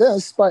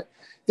this, but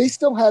they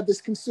still had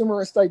this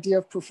consumerist idea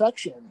of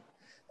perfection.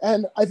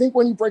 And I think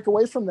when you break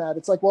away from that,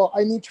 it's like, well,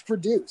 I need to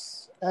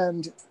produce.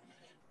 And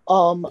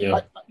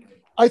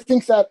I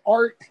think that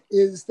art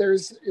is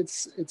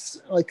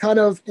it's like kind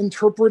of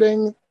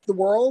interpreting the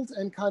world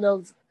and kind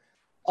of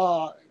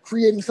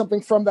creating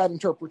something from that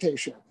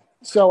interpretation.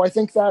 So I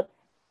think that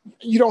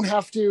you don't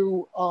have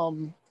to,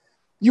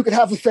 you could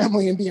have a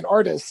family and be an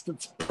artist.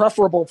 It's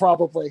preferable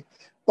probably.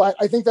 But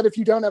I think that if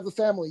you don't have a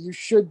family, you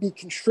should be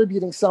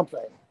contributing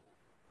something.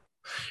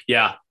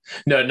 Yeah,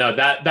 no,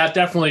 that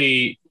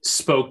definitely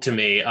spoke to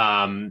me.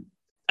 And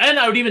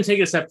I would even take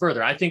it a step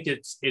further. I think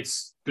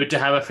it's good to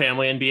have a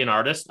family and be an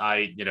artist.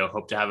 I,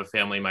 hope to have a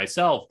family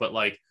myself, but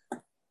like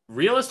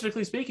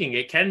realistically speaking,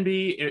 it can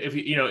be,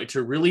 if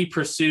to really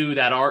pursue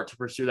that art, to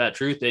pursue that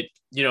truth, that,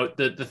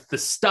 the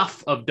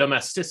stuff of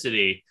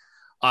domesticity,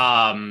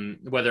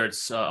 whether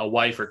it's a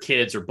wife or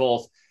kids or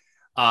both,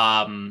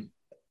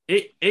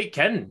 it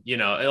can,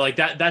 like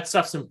that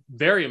stuff's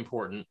very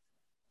important.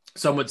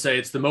 Some would say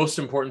it's the most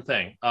important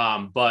thing.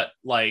 But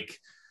like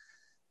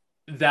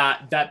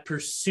that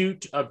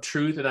pursuit of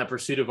truth and that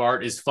pursuit of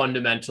art is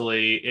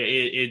fundamentally,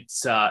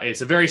 it's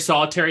a very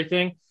solitary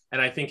thing.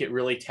 And I think it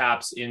really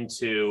taps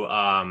into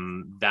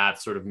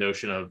that sort of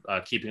notion of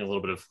keeping a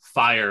little bit of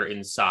fire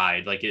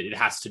inside. Like it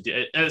has to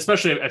do,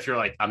 especially if you're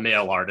like a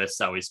male artist,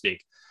 so we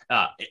speak,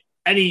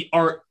 any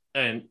art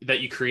that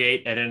you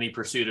create and any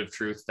pursuit of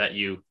truth that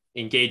you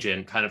engage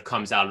in kind of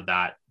comes out of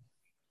that,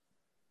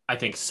 I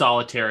think,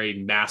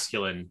 solitary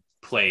masculine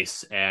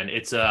place. And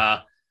it's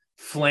a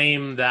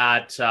flame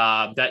that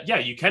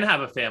you can have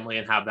a family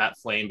and have that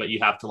flame, but you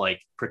have to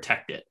like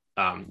protect it.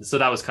 So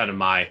that was kind of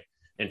my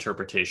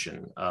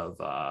interpretation of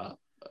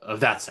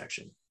that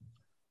section.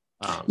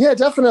 Yeah,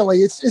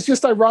 definitely. It's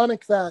just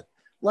ironic that,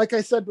 like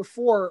I said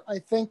before, I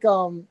think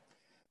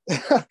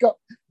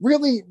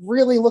really,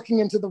 really looking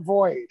into the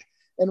void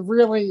and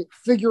really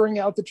figuring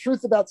out the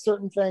truth about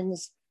certain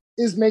things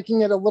is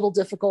making it a little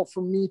difficult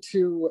for me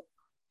to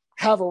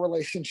have a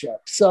relationship.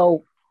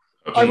 So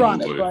Absolutely.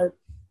 Ironic, right?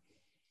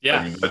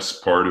 Yeah. I mean, that's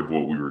part of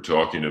what we were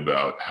talking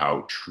about,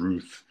 how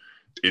truth,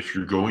 if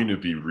you're going to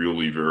be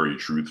really very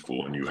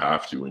truthful, and you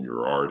have to in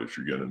your art, if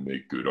you're going to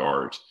make good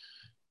art,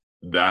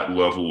 that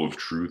level of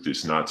truth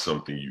is not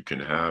something you can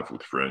have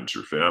with friends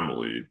or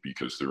family,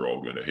 because they're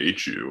all going to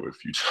hate you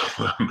if you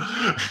tell them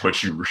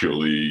what you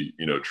really,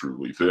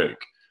 truly think.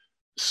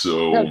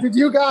 So Now, did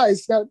you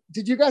guys have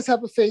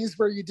a phase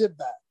where you did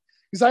that?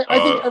 Because I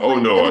think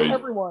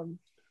everyone.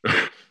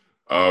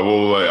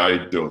 Well, I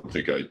don't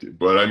think I did,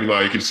 but I mean,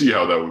 I can see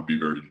how that would be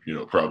very,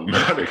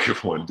 problematic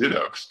if one did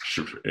have such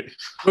a phase.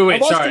 Wait, I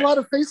lost sorry. a lot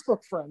of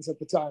Facebook friends at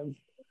the time.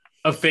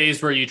 A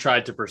phase where you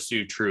tried to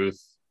pursue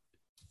truth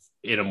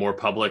in a more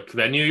public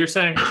venue, you're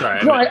saying?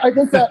 Sorry. No, I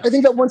think that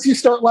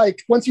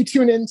once you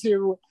tune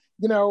into,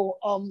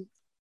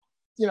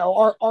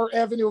 our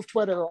avenue of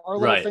Twitter, our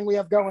little thing we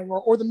have going,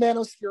 or the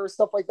manosphere or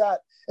stuff like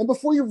that, and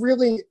before you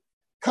really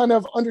kind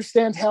of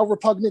understand how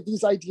repugnant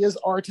these ideas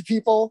are to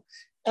people,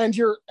 and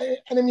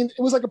I mean,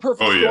 it was like a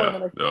perfect storm. Yeah.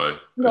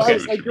 And I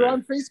was like, you're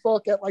on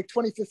Facebook at like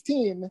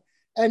 2015,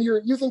 and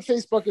you think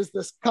Facebook is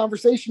this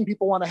conversation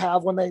people want to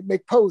have when they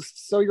make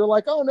posts. So you're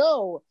like, oh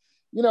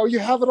no, you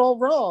have it all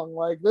wrong.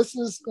 Like this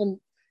is, and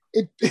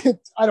it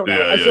I don't know.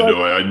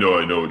 Yeah,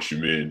 I know what you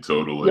mean.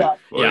 Totally.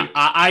 Yeah.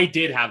 I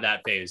did have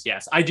that phase.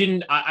 Yes.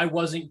 I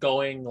wasn't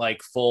going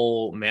like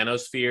full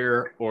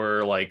manosphere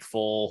or like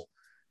full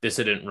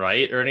dissident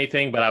right or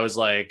anything, but I was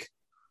like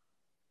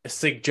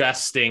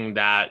suggesting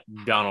that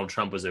Donald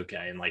Trump was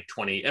okay in like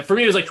for me it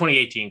was like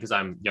 2018 because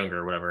I'm younger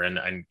or whatever,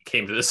 and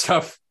came to this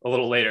stuff a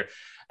little later,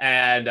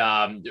 and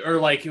or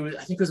like I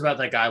think it was about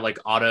that guy like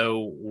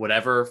Otto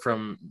Warmbier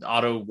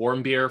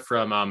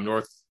from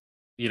North,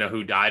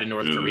 who died in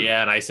North Korea,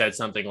 and I said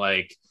something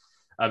like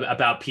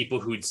about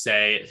people who'd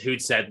said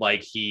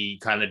like he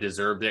kind of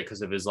deserved it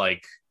because of his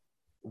like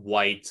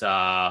white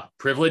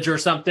privilege or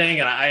something,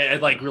 and I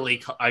like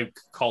really I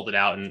called it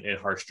out in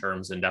harsh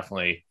terms and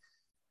definitely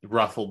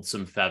ruffled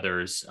some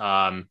feathers.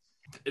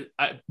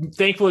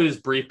 Thankfully it was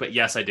brief, but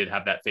yes, I did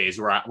have that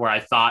phase where I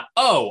thought,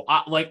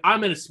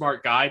 I'm a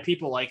smart guy,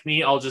 people like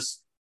me, it'll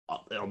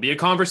be a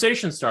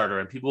conversation starter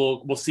and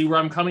people will see where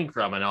I'm coming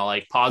from, and I'll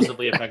like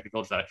positively affect the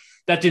culture.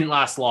 That didn't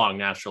last long,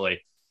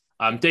 naturally.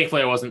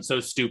 Thankfully I wasn't so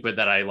stupid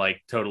that I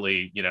like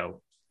totally,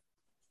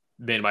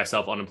 made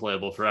myself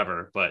unemployable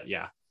forever, but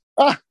yeah.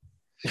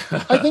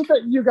 I think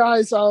that you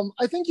guys,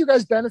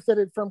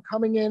 benefited from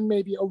coming in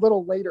maybe a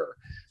little later.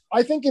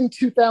 I think in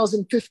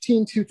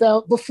 2015,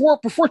 before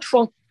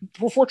Trump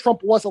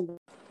was elected,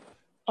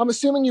 I'm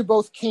assuming you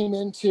both came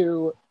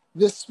into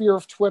this sphere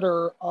of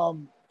Twitter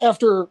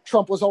after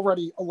Trump was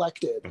already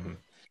elected. Mm-hmm.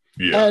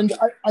 Yeah. And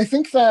I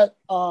think that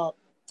the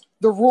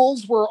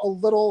rules were a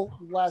little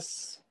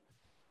less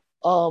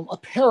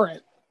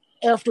apparent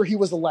after he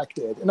was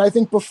elected. And I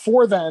think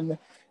before then,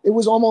 it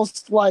was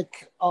almost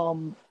like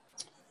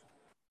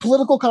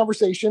political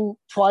conversation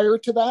prior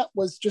to that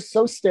was just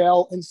so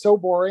stale and so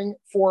boring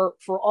for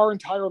our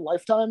entire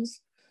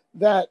lifetimes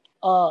that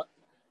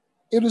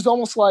it was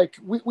almost like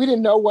we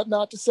didn't know what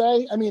not to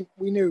say. I mean,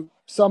 we knew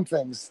some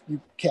things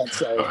you can't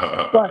say,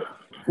 but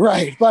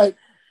right. But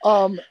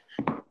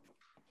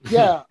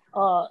yeah,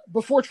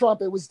 before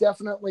Trump, it was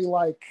definitely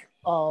like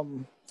a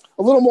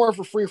little more of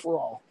a free for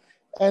all.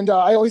 And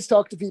I always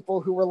talk to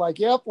people who were like,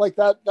 yep, like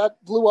that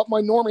blew up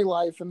my normie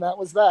life. And that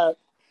was that.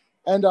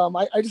 And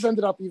I just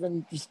ended up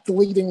even just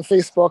deleting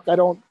Facebook. I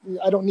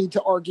don't need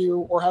to argue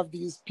or have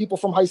these people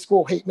from high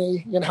school hate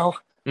me, you know?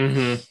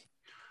 Mm-hmm.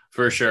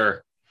 For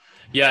sure.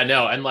 Yeah,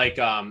 no. And like,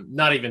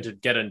 not even to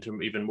get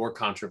into even more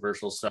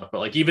controversial stuff, but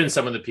like even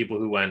some of the people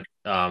who went,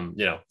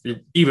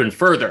 even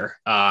further,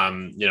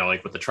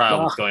 like with the trial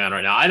that's going on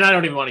right now. And I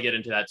don't even want to get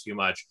into that too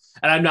much.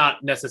 And I'm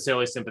not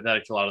necessarily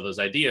sympathetic to a lot of those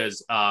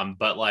ideas.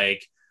 But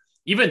like,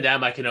 even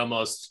them, I can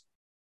almost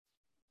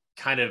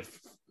kind of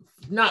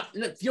not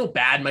feel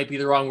bad might be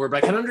the wrong word,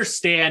 but I can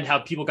understand how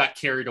people got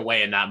carried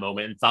away in that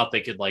moment and thought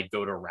they could like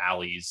go to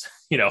rallies,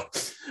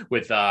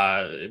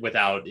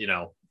 without,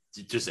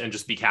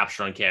 just be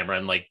captured on camera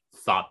and like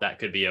thought that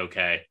could be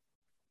okay.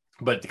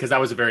 But because that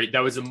was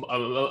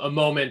a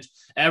moment,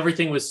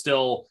 everything was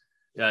still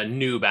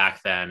new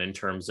back then in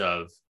terms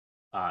of,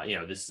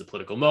 this is a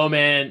political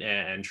moment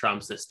and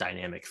Trump's this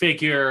dynamic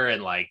figure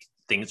and like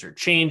things are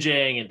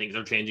changing and things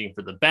are changing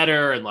for the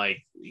better. And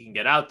like, you can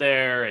get out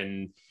there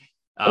and,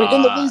 in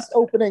at least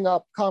opening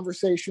up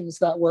conversations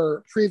that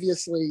were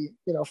previously,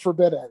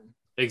 forbidden.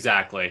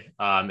 Exactly.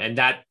 And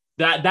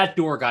that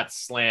door got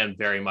slammed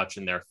very much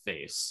in their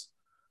face.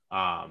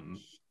 And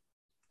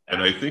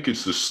I think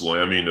it's the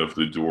slamming of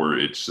the door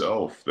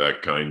itself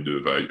that kind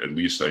of, at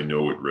least I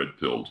know it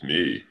red-pilled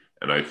me.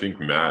 And I think,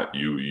 Matt,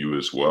 you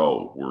as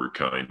well were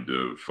kind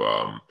of,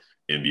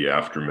 in the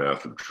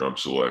aftermath of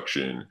Trump's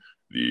election,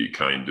 the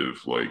kind of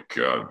like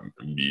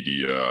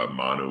media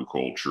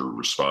monoculture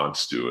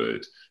response to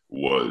it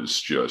was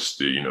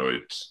just,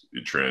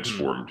 it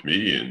transformed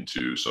me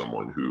into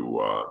someone who,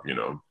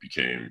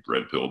 became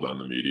red-pilled on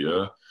the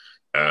media.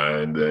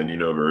 And then,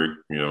 very,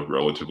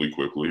 relatively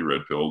quickly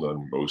red-pilled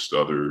on most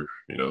other,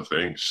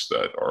 things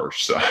that our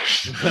side,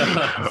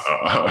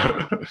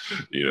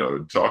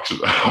 talks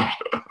about.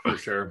 For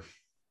sure.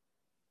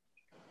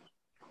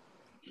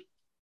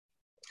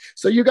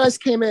 So you guys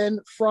came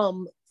in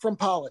from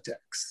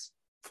politics.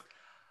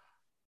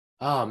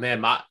 Oh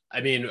man,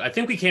 I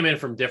think we came in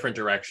from different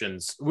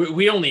directions.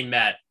 We only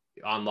met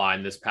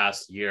online this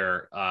past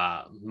year.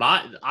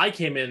 I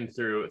came in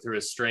through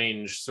a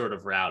strange sort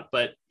of route,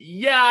 but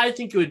yeah, I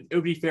think it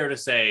would be fair to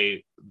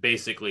say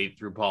basically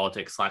through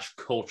politics /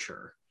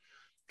 culture,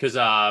 because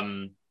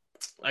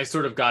I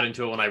sort of got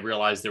into it when I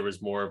realized there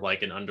was more of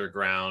like an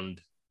underground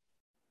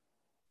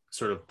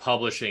sort of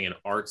publishing and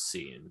art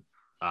scene,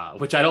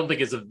 which I don't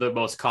think is the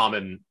most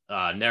common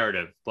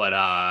narrative,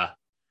 but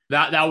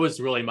that was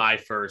really my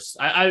first.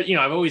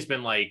 I've always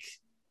been like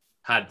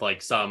had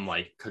like some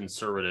like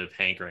conservative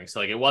hankering, so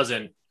like it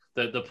wasn't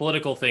the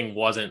political thing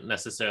wasn't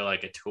necessarily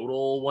like a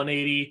total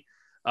 180,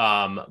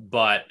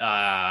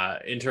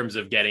 but in terms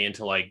of getting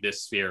into like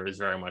this sphere is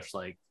very much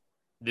like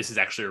this is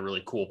actually a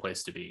really cool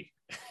place to be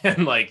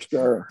and like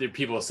sure. There are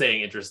people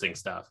saying interesting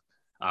stuff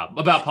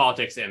about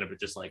politics and about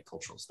just like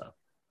cultural stuff.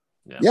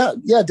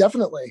 Yeah,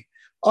 definitely.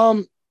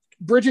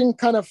 Bridging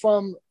kind of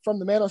from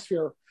the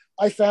manosphere,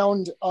 I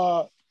found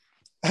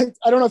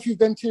I don't know if you've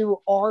been to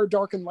our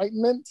Dark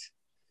Enlightenment.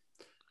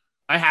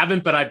 I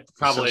haven't, but I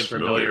probably am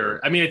familiar.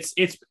 I mean,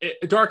 it's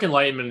Dark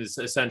Enlightenment is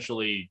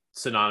essentially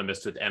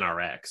synonymous with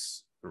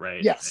NRX,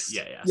 right? Yes.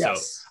 Yeah.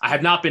 Yes. So I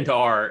have not been to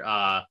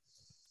our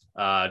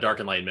Dark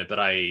Enlightenment, but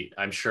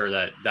I'm sure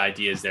that the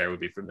ideas there would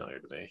be familiar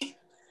to me.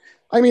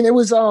 I mean, it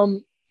was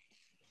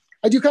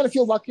I do kind of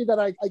feel lucky that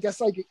I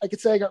guess I could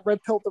say I got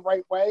red pilled the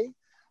right way.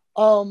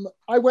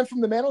 I went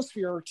from the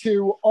manosphere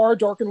to our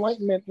Dark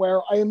Enlightenment,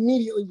 where I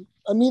immediately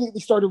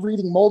started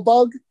reading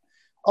Moldbug.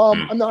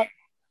 I'm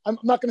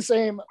not going to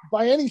say I'm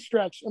by any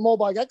stretch a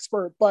Moldbug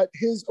expert, but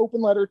his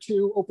open letter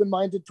to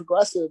open-minded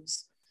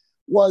progressives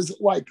was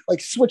like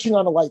switching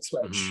on a light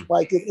switch. Mm-hmm.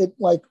 Like it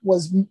like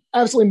was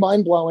absolutely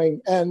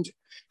mind-blowing. And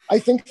I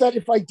think that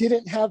if I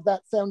didn't have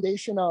that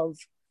foundation of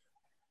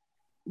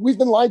we've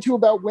been lied to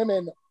about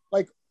women,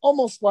 like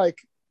almost like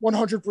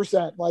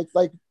 100%, like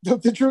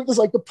the truth is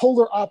like the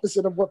polar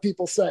opposite of what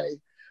people say.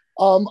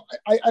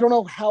 I don't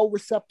know how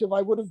receptive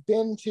I would have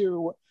been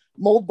to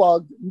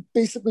Moldbug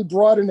basically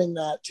broadening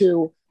that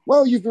to,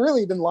 well, you've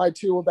really been lied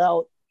to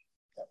about,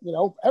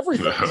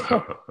 everything.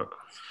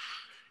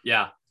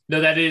 Yeah. No,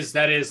 that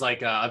is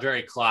like a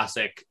very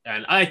classic,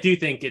 and I do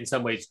think in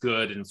some ways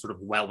good and sort of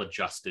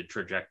well-adjusted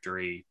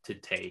trajectory to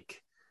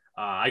take.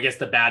 I guess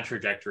the bad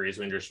trajectory is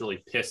when you're just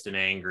really pissed and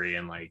angry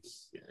and like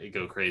you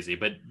go crazy,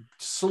 but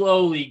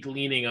slowly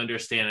gleaning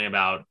understanding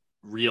about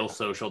real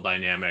social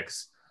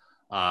dynamics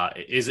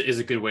is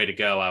a good way to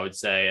go, I would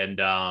say. And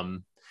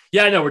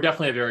yeah, no, we're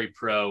definitely a very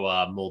pro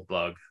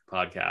Moldbug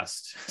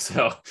podcast.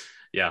 So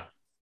yeah.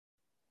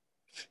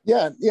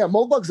 Yeah,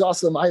 Moldbug's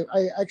awesome. I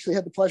actually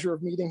had the pleasure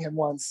of meeting him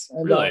once,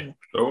 and Really?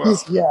 Oh,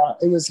 wow.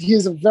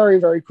 he's a very,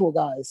 very cool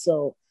guy.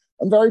 So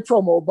I'm very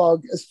pro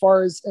Moldbug as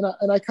far as,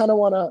 and I kind of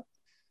want to.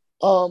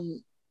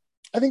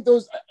 I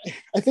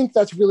think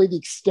that's really the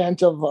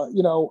extent of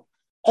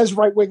as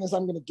right wing as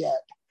I'm going to get,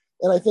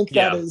 and I think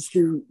that is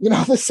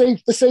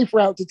the safe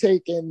route to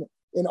take in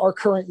our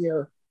current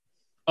year.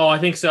 Oh, I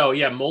think so.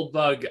 Yeah,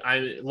 Moldbug,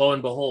 lo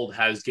and behold,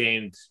 has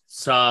gained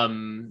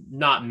some,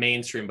 not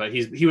mainstream, but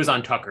he was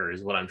on Tucker,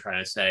 is what I'm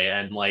trying to say,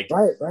 and like,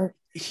 right.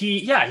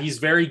 He's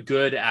very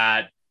good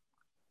at,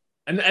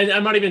 and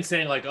I'm not even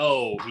saying like,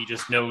 oh, he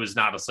just knows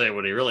not to say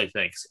what he really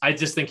thinks. I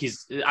just think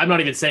I'm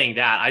not even saying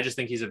that. I just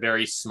think he's a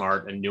very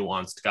smart and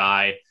nuanced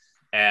guy,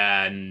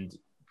 and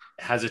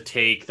has a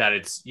take that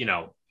it's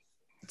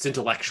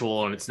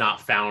intellectual and it's not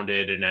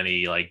founded in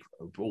any like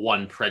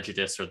one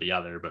prejudice or the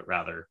other, but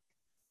rather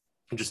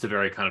just a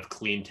very kind of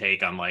clean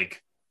take on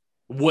like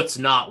what's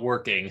not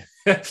working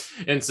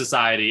in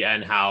society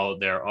and how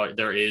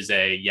there is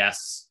a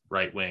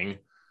right wing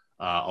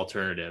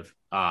alternative.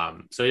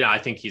 So yeah, I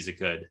think he's a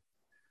good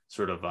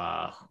sort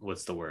of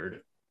what's the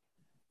word?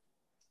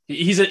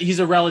 He's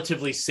a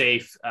relatively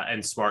safe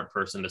and smart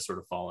person to sort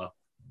of follow.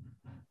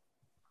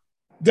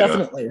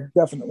 Definitely.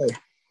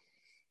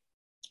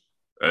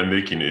 And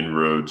making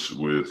inroads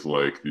with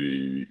like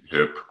the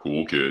hip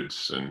cool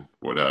kids and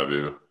what have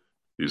you.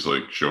 He's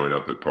like showing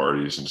up at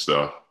parties and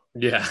stuff.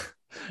 Yeah,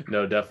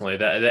 no, definitely.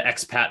 The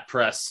expat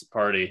press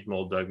party,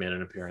 Moldbug made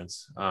an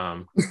appearance.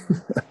 But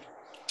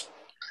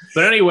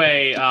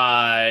anyway,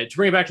 to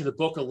bring it back to the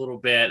book a little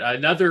bit,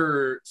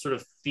 another sort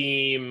of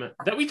theme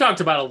that we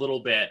talked about a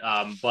little bit,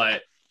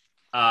 but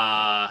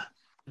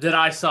that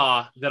I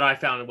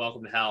found in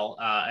Welcome to Hell,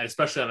 and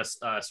especially on a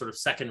sort of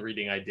second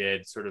reading I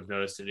did, sort of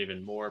noticed it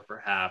even more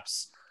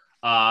perhaps,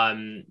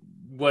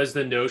 was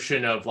the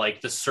notion of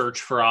like the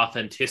search for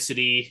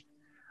authenticity.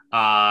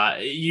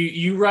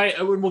 You write,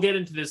 and we'll get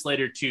into this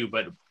later too,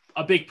 but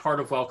a big part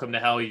of Welcome to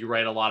Hell, you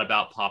write a lot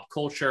about pop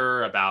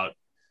culture, about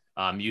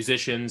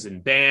musicians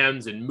and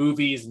bands and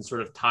movies, and sort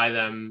of tie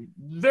them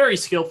very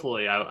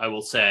skillfully, I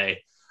will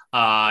say,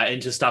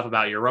 into stuff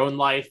about your own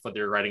life, whether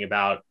you're writing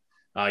about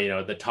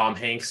the Tom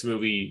Hanks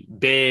movie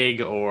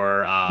Big,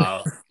 or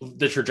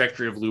the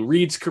trajectory of Lou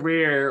Reed's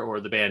career, or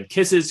the band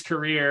Kiss's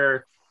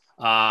career.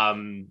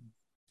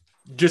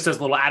 Just as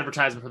a little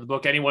advertisement for the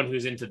book, anyone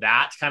who's into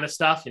that kind of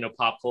stuff,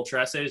 pop culture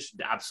essays,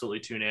 should absolutely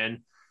tune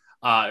in,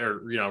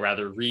 or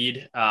rather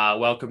read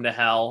Welcome to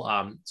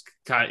Hell.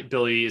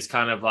 Billy is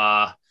kind of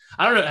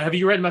I don't know. Have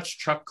you read much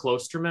Chuck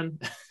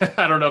Klosterman?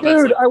 I don't know. If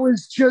Dude, I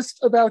was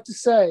just about to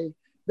say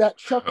that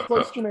Chuck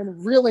Klosterman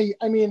really,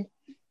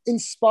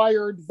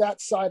 inspired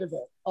that side of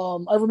it.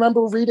 I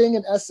remember reading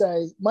an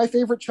essay, my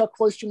favorite Chuck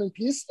Klosterman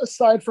piece,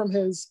 aside from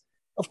his,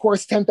 of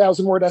course,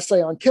 10,000 word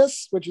essay on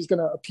Kiss, which is going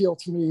to appeal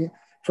to me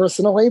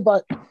personally,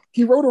 but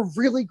he wrote a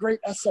really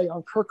great essay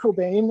on Kurt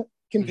Cobain,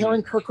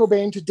 comparing Kurt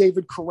Cobain to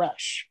David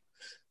Koresh.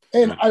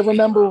 And I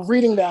remember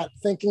reading that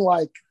thinking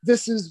like,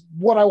 this is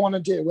what I want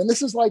to do. And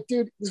this is like,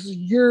 dude, this is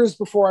years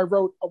before I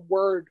wrote a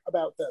word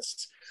about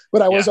this,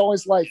 but I was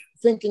always like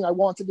thinking I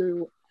wanted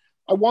to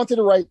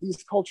write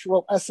these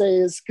cultural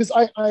essays. Cause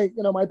I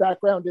my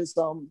background is,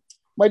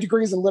 my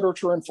degree is in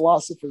literature and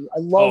philosophy. I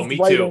love me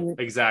writing.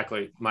 Too.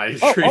 Exactly. My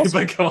degree, awesome.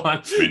 But go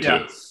on. Me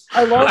too.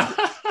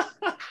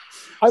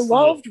 I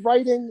loved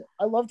writing,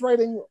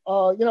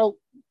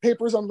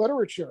 papers on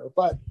literature,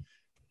 but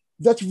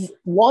that's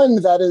one,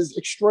 that is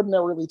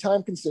extraordinarily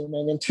time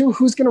consuming, and two,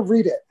 who's going to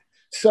read it?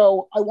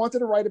 So I wanted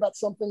to write about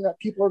something that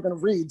people are going to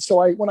read.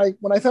 So when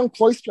I found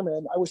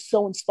Klosterman, I was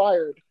so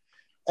inspired.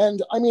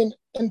 And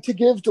and to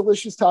give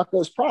Delicious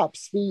Tacos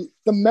props, the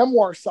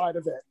memoir side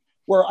of it,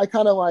 where I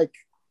kind of like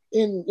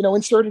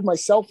inserted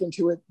myself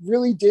into it,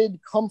 really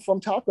did come from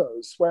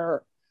Tacos,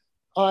 where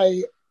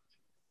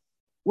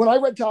when I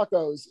read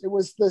Tacos, it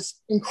was this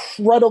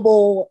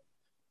incredible,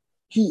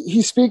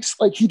 he speaks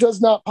like he does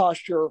not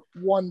posture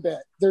one bit.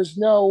 There's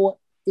no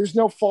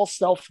false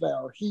self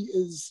there. He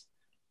is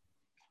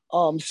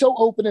so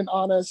open and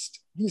honest.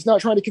 He's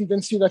not trying to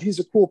convince you that he's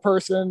a cool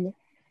person,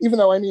 even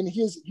though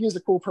he is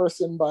a cool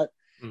person, but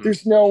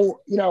there's no,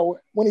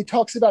 when he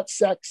talks about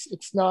sex,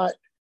 it's not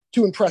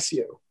to impress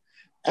you.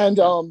 And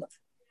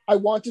I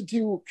wanted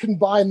to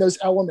combine those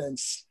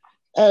elements.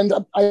 And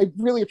I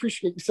really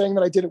appreciate you saying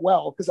that I did it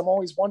well, because I'm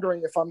always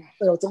wondering if I'm,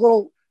 it's a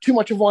little too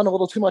much of one, a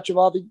little too much of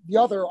the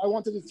other. I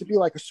wanted it to be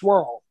like a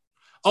swirl.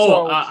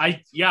 Oh,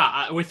 I'm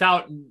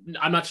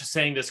not just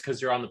saying this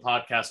because you're on the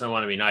podcast and I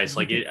want to be nice.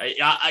 Like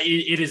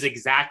it is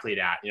exactly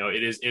that.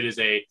 It is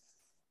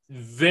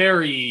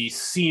very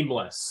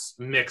seamless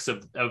mix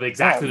of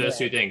exactly those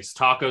two things,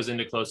 tacos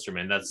into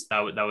Klosterman.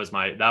 That was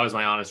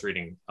my honest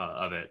reading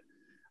of it.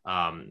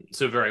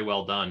 So very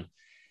well done.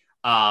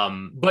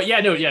 But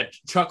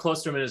Chuck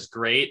Klosterman is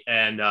great.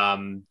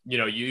 And,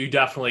 you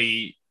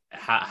definitely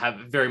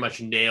have very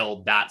much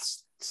nailed that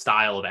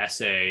style of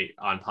essay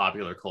on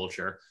popular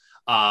culture.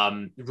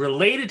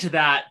 Related to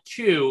that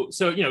too.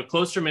 So,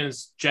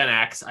 Klosterman's Gen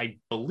X, I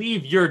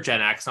believe you're Gen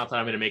X, not that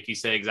I'm going to make you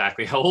say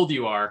exactly how old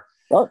you are.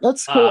 Oh,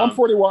 that's cool. I'm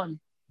 41.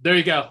 There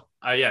you go.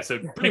 So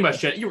pretty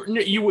much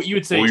you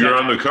would say. Well, Gen you're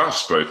on X. the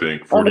cusp, I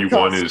think.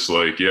 41 is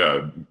like,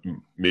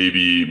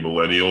 maybe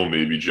millennial,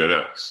 maybe Gen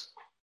X.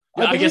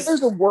 I guess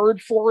there's a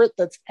word for it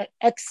that's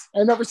X.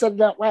 I never said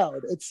it out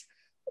loud.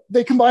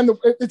 They combine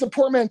it's a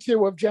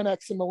portmanteau of Gen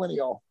X and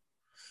millennial.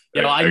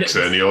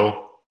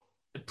 Xennial.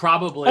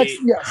 Probably.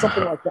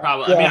 Something like that.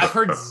 Probably. Yeah. I mean, I've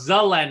heard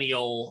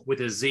Zillennial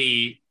with a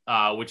Z,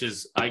 which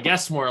is, I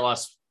guess, more or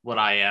less what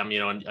I am,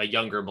 a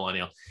younger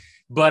millennial.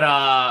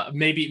 But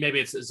maybe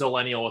it's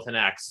Zillennial with an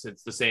X.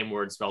 It's the same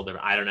word spelled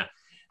different. I don't know.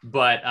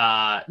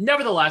 But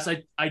nevertheless,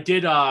 I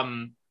did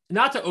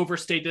not to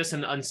overstate this,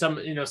 and some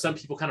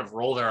people kind of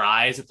roll their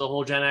eyes at the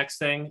whole Gen X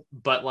thing,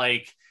 but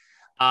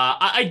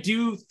I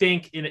do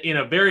think in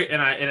a very,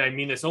 and I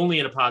mean this only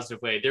in a positive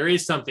way, there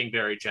is something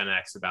very Gen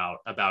X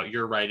about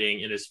your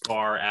writing, and as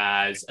far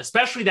as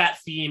especially that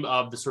theme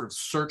of the sort of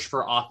search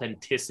for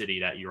authenticity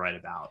that you write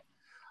about.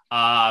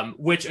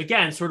 Which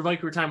again, sort of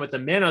like we were talking about the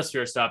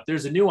manosphere stuff,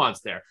 there's a nuance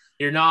there.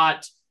 You're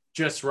not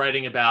just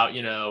writing about,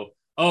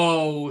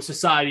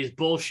 society's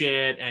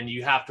bullshit and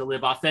you have to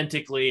live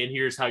authentically and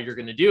here's how you're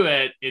going to do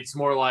it. It's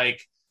more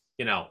like,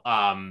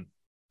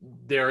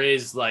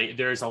 there's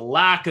a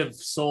lack of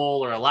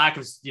soul or a lack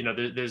of,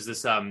 there's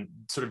this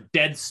sort of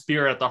dead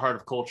spirit at the heart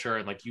of culture.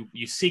 And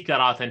you seek that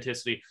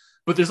authenticity,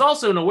 but there's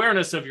also an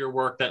awareness of your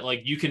work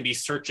that you can be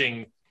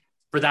searching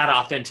for that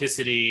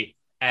authenticity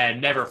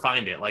and never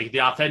find it. Like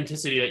the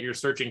authenticity that you're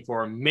searching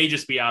for may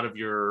just be out of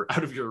your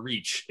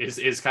reach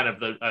is kind of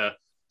the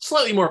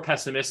slightly more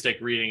pessimistic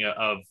reading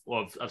of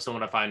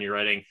someone I find you're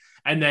writing.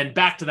 And then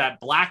back to that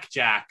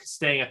blackjack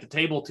staying at the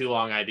table too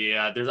long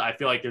idea. I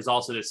feel like there's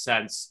also this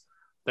sense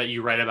that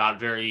you write about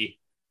very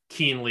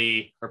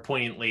keenly or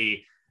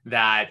poignantly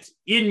that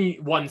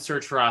in one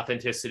search for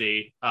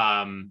authenticity,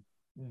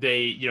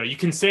 you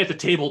can stay at the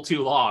table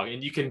too long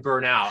and you can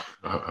burn out.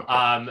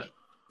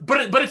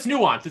 But it's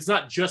nuanced. It's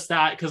not just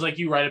that, because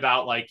you write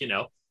about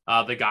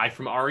the guy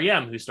from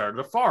REM who started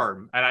a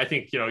farm, and I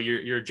think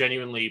you're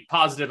genuinely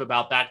positive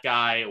about that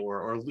guy,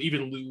 or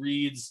even Lou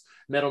Reed's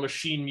Metal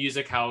Machine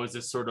music. How is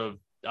this sort of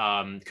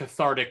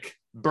cathartic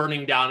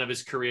burning down of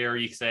his career?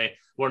 You say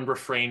one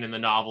refrain in the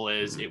novel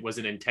is it was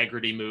an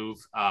integrity move,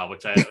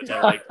 which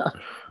I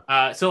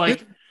like. So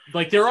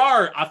there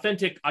are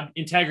authentic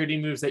integrity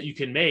moves that you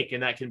can make,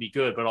 and that can be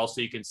good, but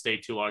also you can stay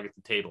too long at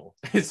the table.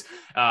 Is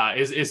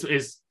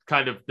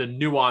kind of the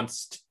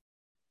nuanced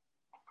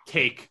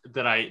take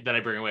that I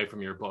bring away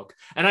from your book.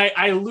 And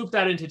I loop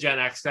that into Gen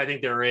X. I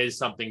think there is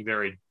something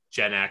very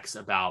Gen X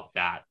about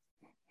that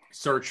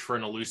search for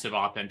an elusive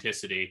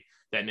authenticity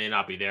that may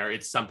not be there.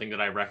 It's something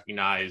that I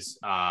recognize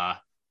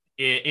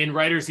in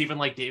writers, even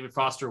like David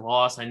Foster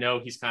Wallace. I know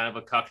he's kind of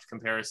a cucked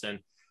comparison,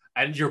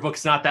 and your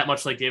book's not that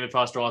much like David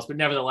Foster Wallace, but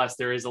nevertheless,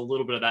 there is a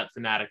little bit of that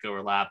thematic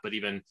overlap. But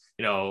even,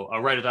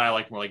 a writer that I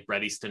like more like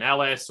Bret Easton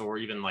Ellis, or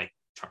even like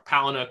Chuck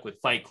Palahniuk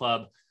with Fight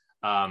Club.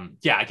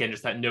 Again,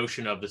 just that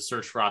notion of the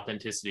search for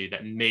authenticity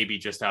that may be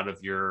just out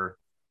of your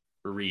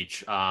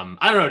reach. I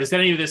don't know. Does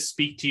any of this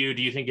speak to you?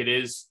 Do you think it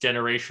is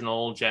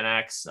generational, Gen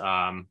X?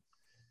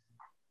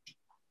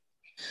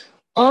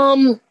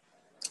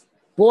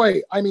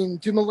 Boy, I mean,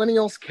 do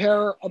millennials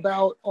care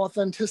about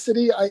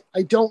authenticity?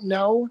 I don't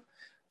know.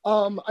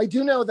 I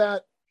do know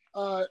that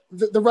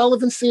the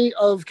relevancy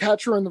of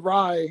Catcher in the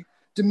Rye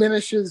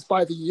diminishes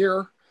by the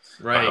year.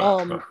 Right.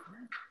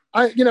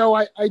 I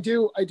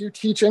do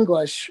teach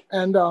English,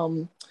 and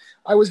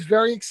I was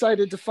very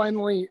excited to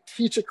finally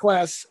teach a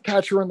class,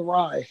 Catcher in the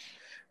Rye,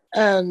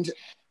 and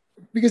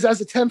because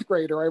as a 10th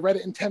grader, I read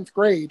it in 10th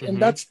grade,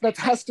 and that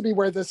has to be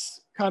where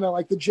this kind of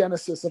like the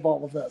genesis of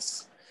all of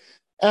this.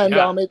 And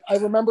I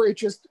remember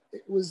it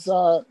was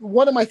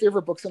one of my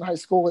favorite books in high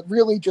school. It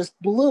really just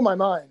blew my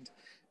mind,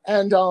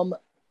 and I'm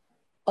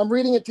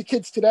reading it to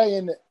kids today,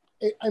 and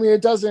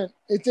it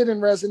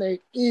didn't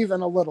resonate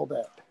even a little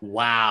bit.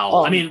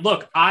 Wow. I mean,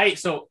 look,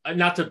 so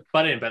not to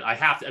butt in, but I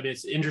have to,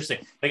 it's interesting.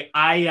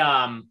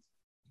 I'm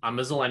a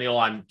millennial.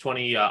 I'm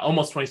 20,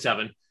 almost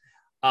 27.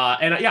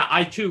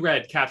 I too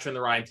read Catcher in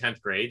the Rye in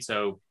 10th grade.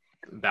 So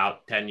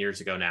about 10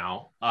 years ago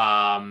now.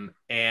 I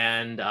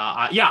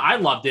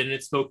loved it and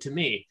it spoke to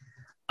me.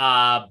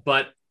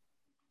 But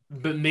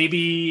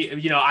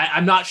maybe,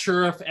 I'm not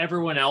sure if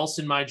everyone else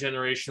in my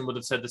generation would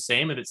have said the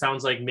same. And it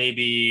sounds like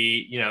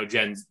maybe,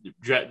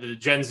 the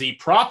Gen Z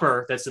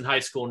proper that's in high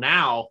school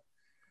now,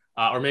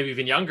 or maybe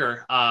even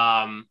younger.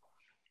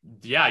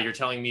 You're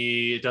telling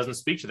me it doesn't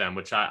speak to them,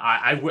 which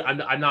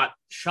I'm not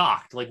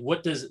shocked. Like,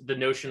 what does the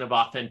notion of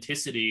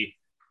authenticity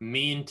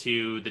mean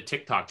to the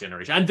TikTok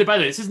generation. And by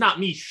the way, this is not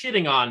me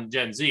shitting on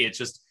Gen Z. It's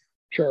just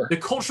the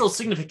cultural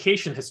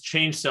signification has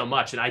changed so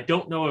much. And I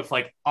don't know if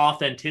like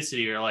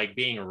authenticity or like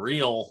being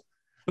real,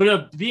 but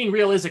no, being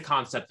real is a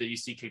concept that you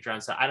see kicked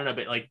around. So I don't know,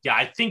 but like, yeah,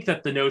 I think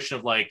that the notion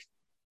of like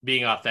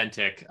being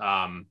authentic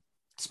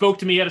spoke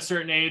to me at a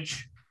certain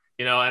age,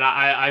 you know, and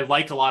I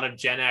like a lot of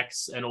Gen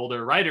X and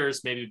older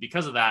writers, maybe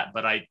because of that,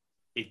 but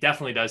it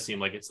definitely does seem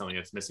like it's something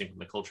that's missing from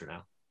the culture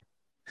now.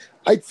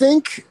 I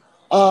think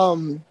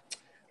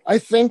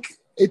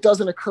it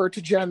doesn't occur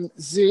to Gen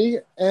Z,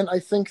 and I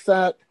think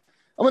that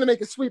I'm going to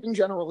make a sweeping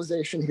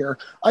generalization here.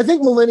 I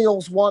think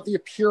millennials want the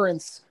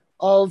appearance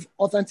of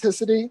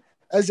authenticity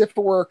as if it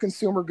were a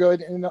consumer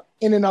good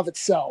in and of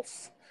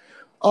itself.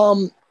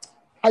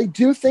 I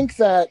do think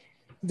that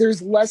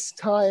there's less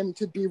time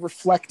to be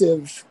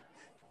reflective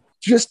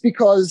just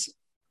because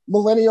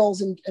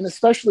millennials and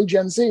especially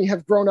Gen Z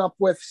have grown up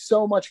with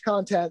so much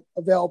content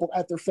available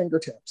at their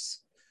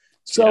fingertips.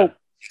 So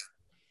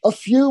a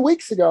few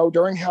weeks ago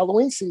during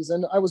Halloween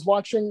season, I was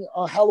watching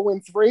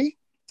Halloween 3.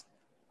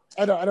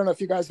 I don't know if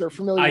you guys are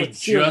familiar with the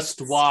series. I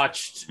just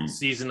watched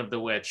Season of the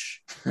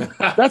Witch.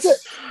 That's it.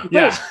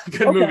 Yeah,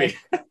 good movie.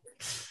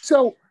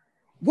 So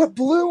what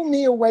blew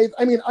me away,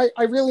 I mean,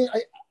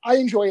 I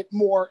enjoy it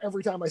more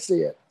every time I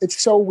see it.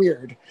 It's so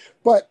weird.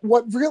 But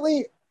what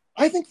really,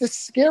 I think the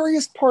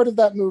scariest part of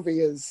that movie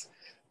is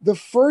the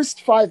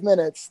first 5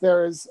 minutes,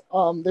 there's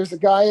a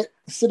guy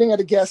sitting at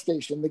a gas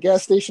station, the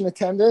gas station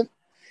attendant,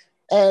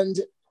 and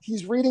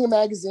he's reading a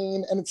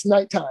magazine and it's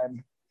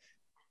nighttime.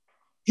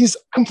 He's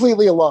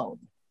completely alone.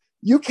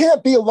 You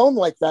can't be alone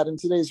like that in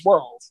today's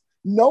world.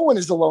 No one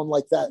is alone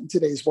like that in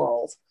today's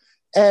world.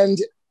 And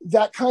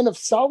that kind of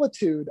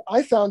solitude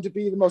I found to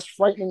be the most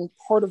frightening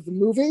part of the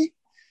movie.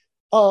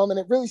 And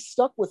it really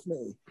stuck with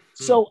me.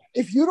 So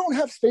if you don't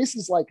have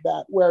spaces like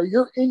that, where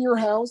you're in your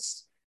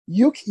house,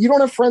 you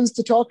don't have friends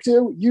to talk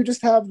to, you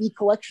just have the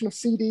collection of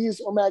CDs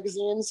or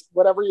magazines,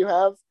 whatever you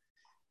have,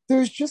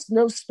 there's just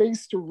no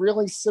space to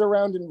really sit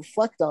around and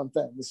reflect on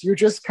things. You're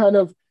just kind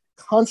of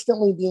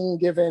constantly being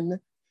given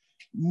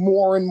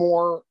more and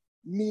more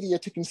media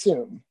to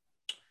consume.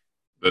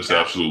 That's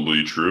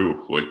absolutely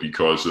true. Like,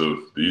 because of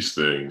these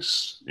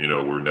things, you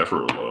know, we're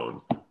never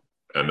alone.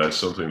 And that's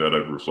something that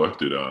I've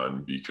reflected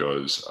on,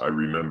 because I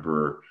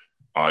remember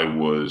I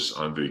was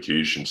on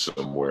vacation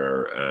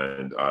somewhere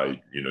and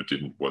I, you know,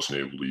 wasn't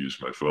able to use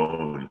my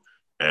phone.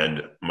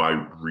 And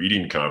my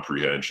reading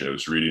comprehension, I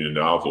was reading a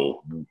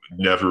novel,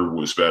 never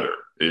was better.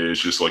 It's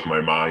just like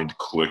my mind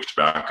clicked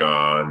back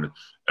on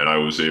and I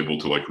was able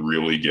to like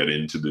really get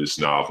into this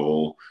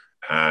novel.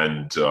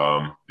 And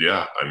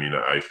yeah, I mean,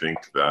 I think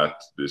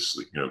that this,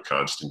 you know,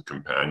 constant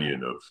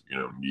companion of, you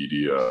know,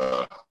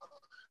 media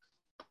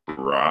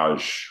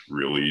barrage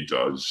really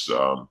does,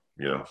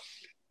 you know,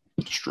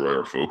 destroy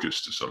our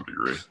focus to some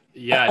degree.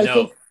 Yeah,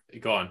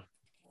 go on.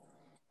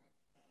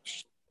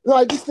 No,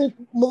 I just think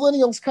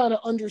millennials kind of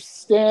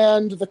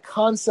understand the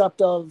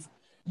concept of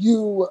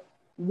you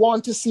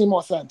want to seem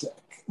authentic.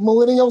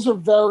 Millennials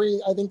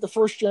are I think, the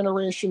first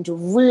generation to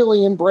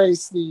really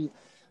embrace the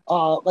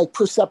like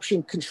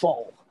perception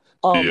control.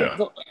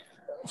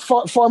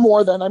 Far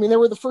more than, I mean, they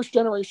were the first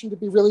generation to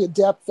be really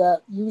adept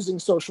at using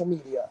social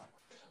media.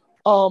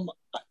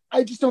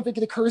 I just don't think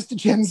it occurs to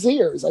Gen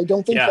Zers. I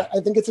don't think that, I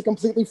think it's a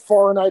completely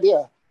foreign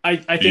idea. I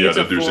think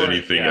that there's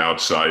anything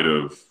outside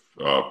of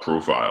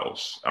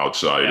profiles,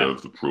 outside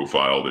of the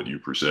profile that you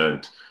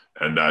present.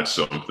 And that's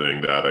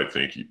something that I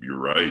think you're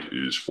right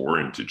is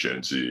foreign to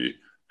Gen Z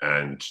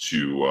and to,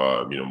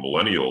 you know,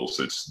 millennials.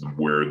 It's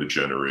where the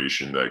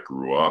generation that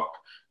grew up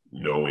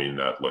knowing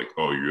that, like,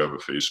 oh, you have a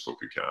Facebook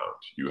account,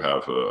 you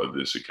have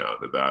this account,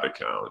 that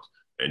account,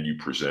 and you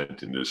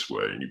present in this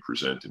way and you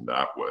present in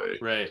that way.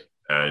 Right.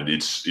 And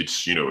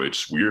it's, you know,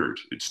 it's weird.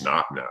 It's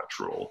not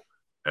natural.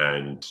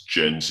 And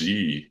Gen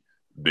Z,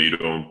 they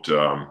don't,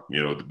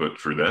 you know, but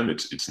for them,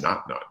 it's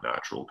not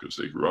natural because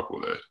they grew up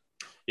with it.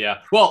 Yeah.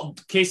 Well,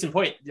 case in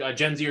point,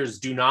 Gen Zers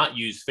do not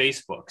use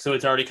Facebook. So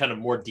it's already kind of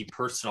more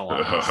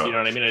depersonalized. You know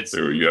what I mean? It's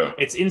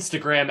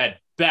Instagram at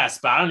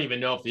best, but I don't even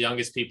know if the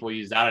youngest people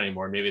use that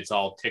anymore. Maybe it's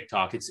all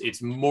TikTok.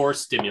 It's more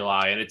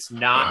stimuli, and it's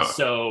not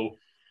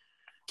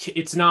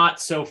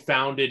so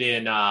founded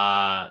in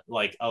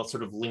like a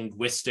sort of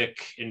linguistic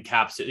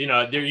encapsulation. You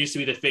know, there used to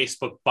be the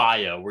Facebook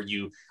bio where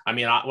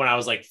when I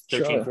was like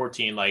 13,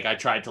 14, like I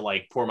tried to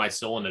like pour my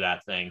soul into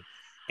that thing.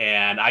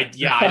 And I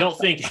don't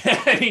think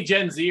any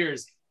Gen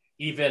Zers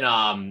even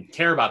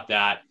care about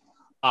that.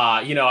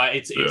 You know,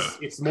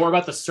 it's more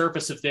about the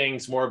surface of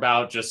things, more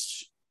about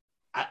just,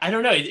 I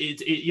don't know.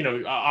 You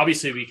know,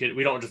 obviously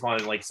we don't just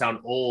want to like sound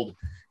old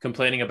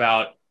complaining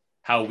about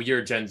how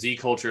weird Gen Z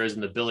culture is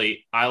and the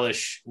Billie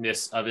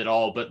Eilish-ness of it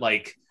all. But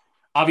like,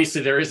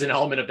 obviously there is an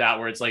element of that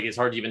where it's like, it's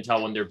hard to even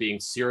tell when they're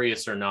being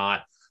serious or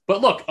not.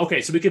 But look,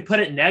 okay, so we could put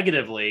it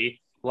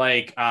negatively,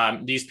 like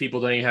these people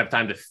don't even have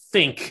time to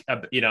think,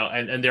 you know,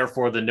 and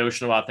therefore the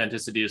notion of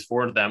authenticity is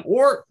foreign to them.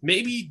 Or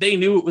maybe they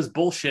knew it was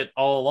bullshit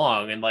all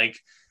along. And like,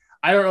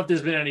 I don't know if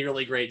there's been any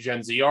really great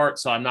Gen Z art,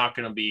 so I'm not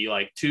going to be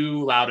like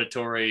too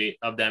laudatory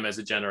of them as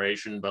a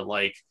generation, but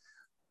like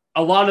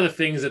a lot of the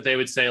things that they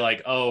would say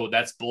like, oh,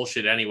 that's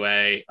bullshit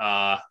anyway,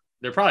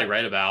 they're probably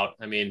right about.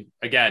 I mean,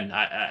 again,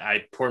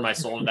 I poured my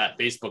soul into that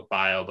Facebook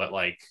bio, but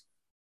like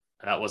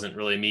that wasn't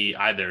really me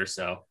either.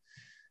 So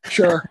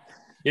Sure.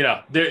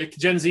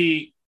 Gen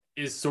Z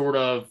is sort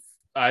of,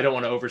 I don't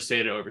want to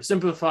overstate it,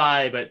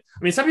 oversimplify, but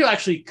I mean, some people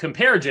actually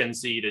compare Gen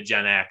Z to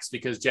Gen X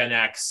because Gen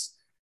X,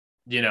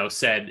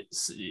 said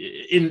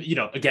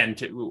again,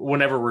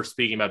 whenever we're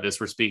speaking about this,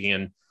 we're speaking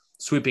in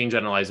sweeping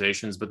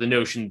generalizations, but the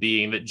notion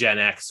being that Gen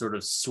X sort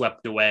of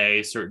swept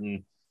away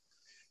certain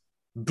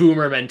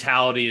boomer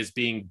mentality as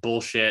being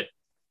bullshit.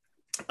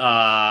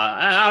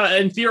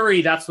 In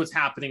theory, that's what's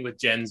happening with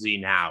Gen Z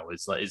now.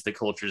 Is the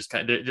culture's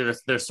kind of,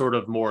 they're sort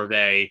of more of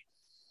a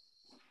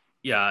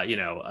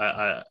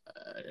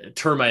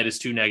termite is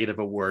too negative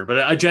a word,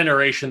 but a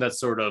generation that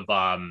sort of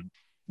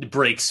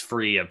breaks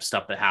free of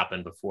stuff that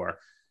happened before,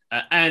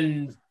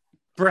 and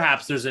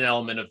perhaps there's an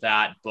element of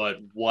that. But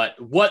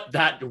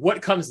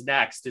what comes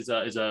next is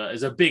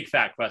a big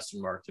fat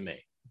question mark to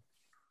me.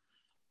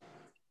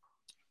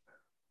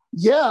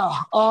 Yeah.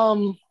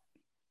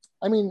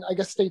 I mean, I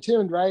guess stay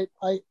tuned, right?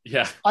 I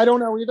don't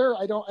know either.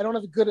 I don't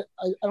have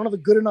a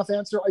good enough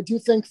answer. I do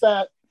think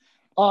that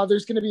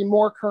there's going to be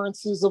more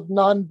occurrences of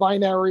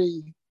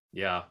non-binary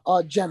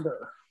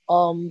gender.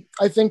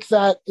 I think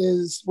that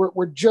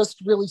we're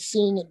just really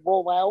seeing it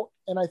roll out,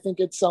 and I think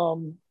it's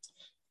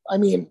I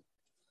mean,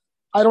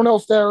 I don't know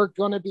if they're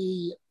going to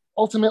be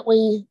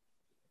ultimately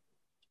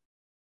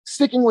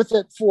sticking with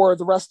it for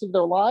the rest of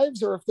their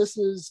lives, or if this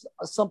is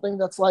something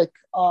that's like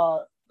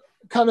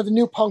kind of the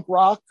new punk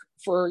rock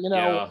for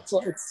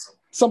it's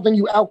something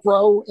you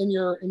outgrow in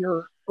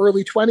your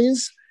early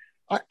 20s.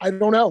 I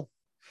don't know.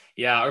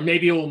 Yeah, or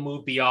maybe it will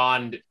move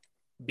beyond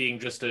being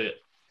just a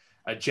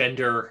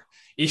gender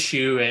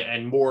issue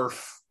and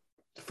morph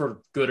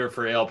for good or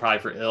for ill, probably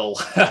for ill,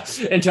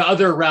 into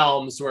other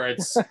realms where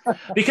it's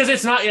because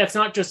it's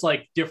not just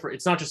like different.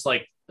 It's not just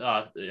like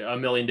a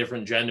million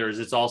different genders.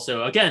 It's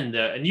also, again,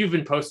 and you've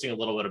been posting a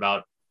little bit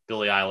about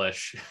Billie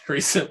Eilish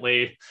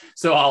recently,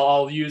 so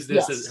I'll use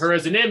this as her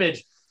as an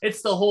image.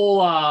 It's the whole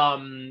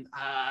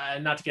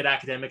not to get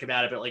academic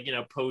about it, but like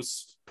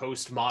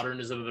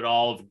postmodernism of it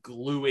all, of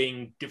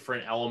gluing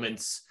different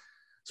elements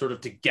sort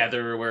of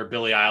together, where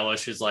Billie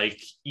Eilish is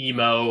like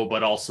emo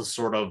but also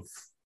sort of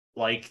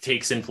like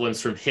takes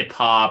influence from hip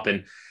hop,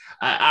 and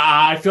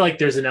I feel like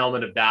there's an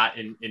element of that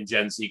in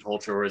Gen Z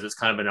culture, whereas it's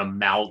kind of an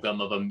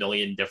amalgam of a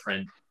million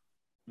different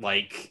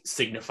like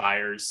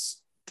signifiers.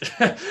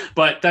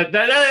 But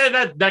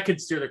that could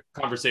steer the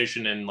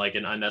conversation in like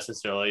an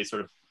unnecessarily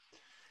sort of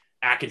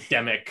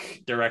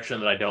academic direction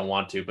that I don't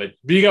want to, but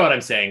you get what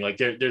I'm saying. Like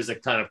there's a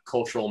kind of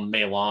cultural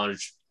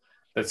melange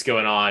that's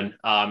going on,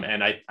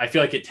 and I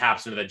feel like it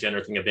taps into that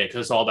gender thing a bit,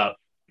 because it's all about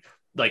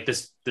like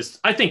this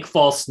I think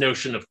false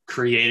notion of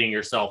creating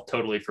yourself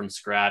totally from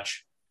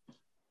scratch.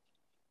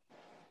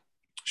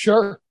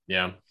 Sure.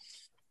 Yeah.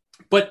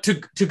 But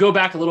to go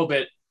back a little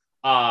bit,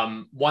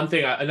 one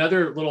thing,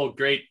 another little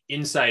great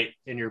insight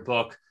in your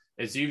book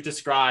is you've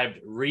described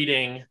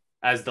reading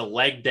as the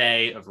leg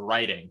day of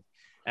writing.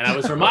 And I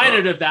was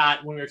reminded of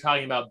that when we were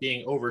talking about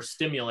being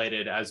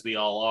overstimulated, as we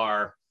all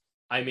are.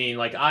 I mean,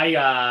 like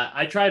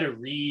I try to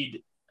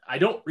read. I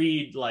don't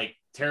read like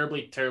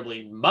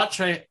terribly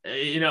much, of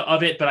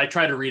it, but I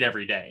try to read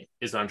every day,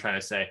 is what I'm trying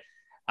to say.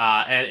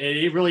 And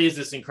it really is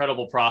this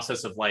incredible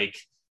process of like,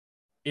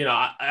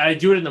 I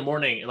do it in the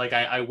morning. Like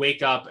I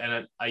wake up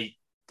and I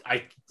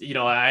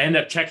end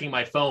up checking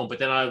my phone, but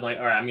then I'm like,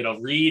 all right, I'm going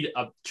to read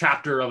a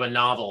chapter of a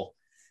novel.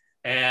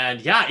 And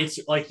yeah, it's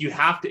like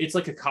it's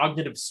like a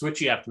cognitive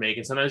switch you have to make.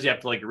 And sometimes you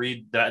have to like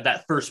read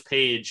that first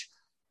page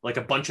like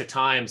a bunch of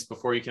times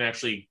before you can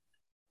actually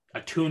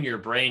attune your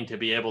brain to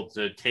be able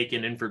to take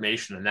in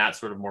information in that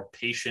sort of more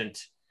patient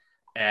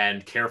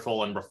and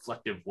careful and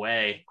reflective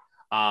way.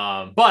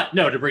 But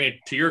no, to bring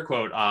it to your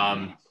quote,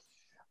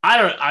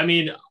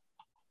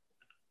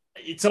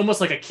 it's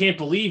almost like I can't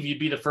believe you'd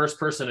be the first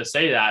person to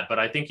say that, but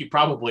I think you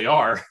probably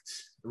are.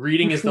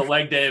 Reading is the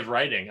leg day of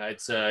writing.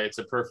 It's a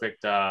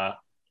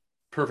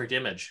perfect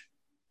image.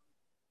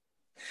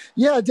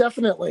 Yeah,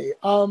 definitely.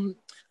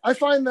 I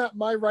find that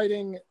my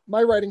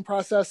writing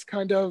process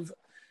kind of,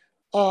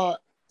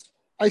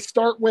 I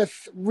start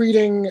with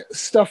reading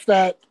stuff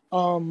that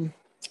you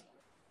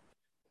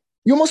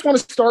almost want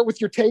to start with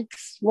your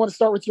takes. You want to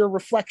start with your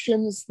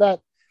reflections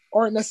that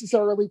aren't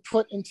necessarily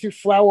put into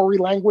flowery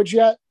language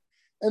yet.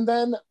 And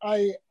then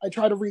I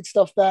try to read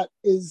stuff that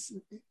is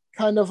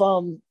kind of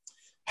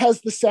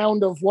has the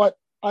sound of what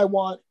I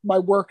want my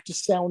work to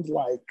sound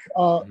like.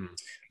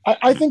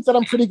 I think that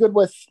I'm pretty good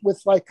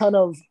with like kind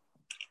of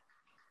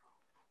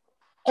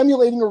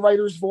emulating a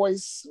writer's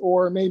voice,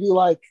 or maybe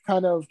like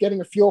kind of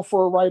getting a feel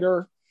for a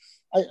writer.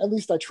 At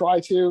least I try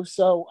to.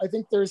 So I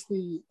think there's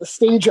the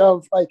stage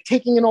of like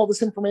taking in all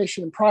this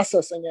information and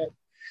processing it,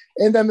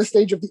 and then the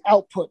stage of the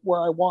output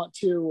where I want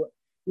to,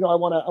 I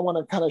want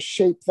to kind of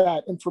shape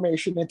that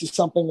information into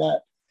something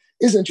that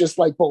isn't just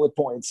like bullet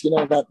points,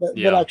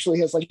 that actually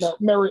has like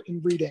merit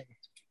in reading.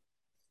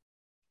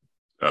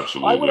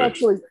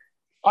 Absolutely.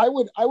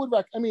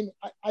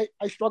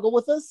 I struggle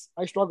with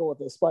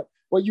this. But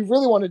what you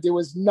really want to do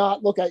is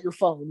not look at your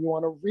phone. You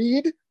want to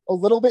read a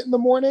little bit in the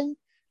morning,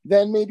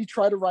 then maybe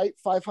try to write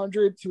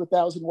 500 to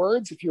 1,000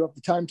 words if you have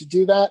the time to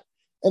do that,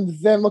 and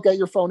then look at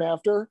your phone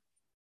after.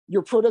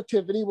 Your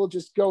productivity will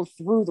just go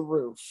through the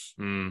roof.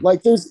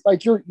 Like there's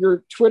like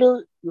your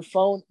Twitter, your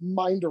phone,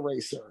 mind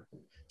eraser.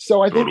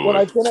 So I think when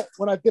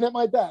I've been at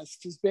my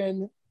best has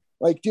been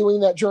like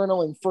doing that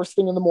journaling first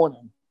thing in the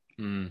morning.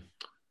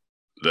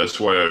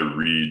 That's why I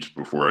read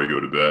before I go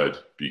to bed,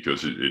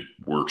 because it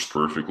works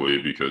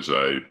perfectly, because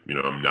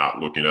I'm not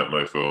looking at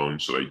my phone.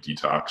 So I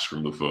detox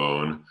from the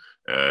phone,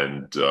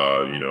 and,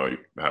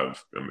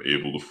 I'm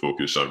able to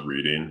focus on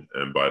reading.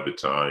 And by the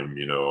time,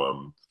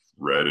 I'm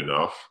read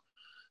enough,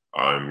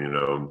 I'm,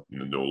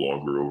 no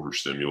longer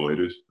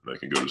overstimulated, and I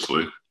can go to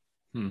sleep.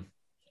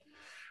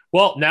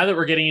 Well, now that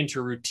we're getting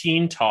into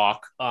routine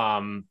talk,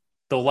 the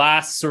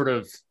last sort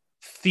of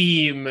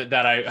theme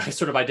that I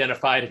sort of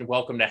identified in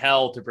Welcome to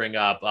Hell to bring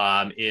up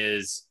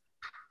is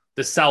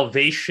the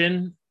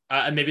salvation.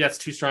 Maybe that's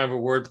too strong of a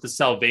word, but the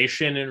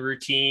salvation and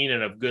routine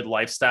and of good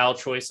lifestyle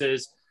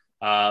choices.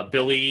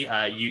 Billy,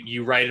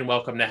 you write in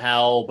Welcome to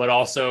Hell, but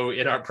also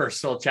in our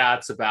personal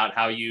chats about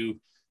how you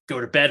go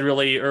to bed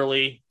really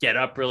early, get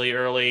up really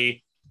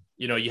early.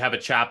 You have a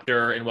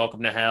chapter in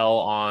Welcome to Hell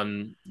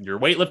on your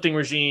weightlifting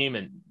regime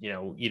and,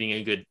 eating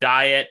a good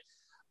diet.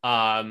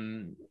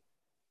 And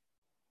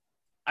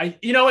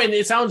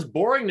it sounds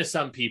boring to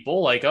some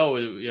people, like, oh,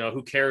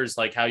 who cares,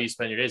 like, how you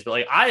spend your days? But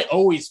like, I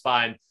always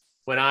find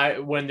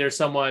when there's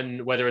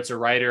someone, whether it's a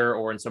writer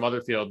or in some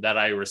other field that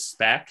I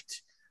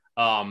respect,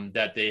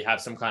 that they have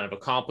some kind of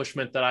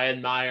accomplishment that I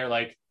admire,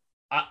 like,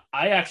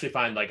 I actually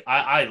find, like,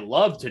 I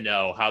love to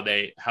know how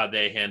they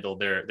handle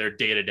their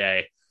day to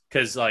day,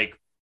 because like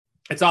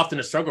it's often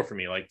a struggle for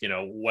me, like,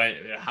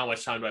 how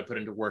much time do I put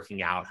into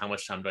working out, how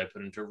much time do I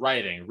put into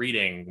writing,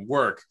 reading,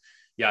 work,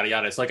 yada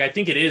yada. It's like, I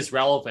think it is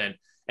relevant,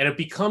 and it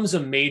becomes a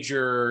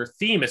major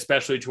theme,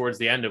 especially towards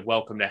the end of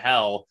Welcome to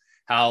Hell,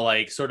 how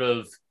like sort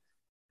of,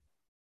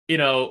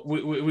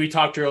 we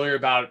talked earlier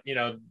about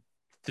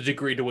the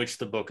degree to which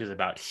the book is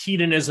about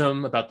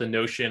hedonism, about the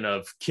notion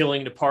of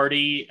killing the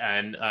party.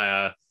 And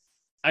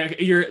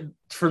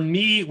for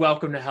me,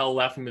 Welcome to Hell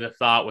left me with a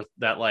thought with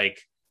that,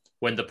 like,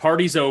 when the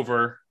party's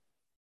over,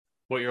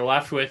 what you're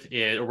left with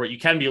is, or what you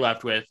can be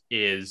left with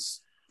is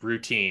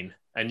routine,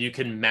 and you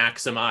can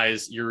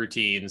maximize your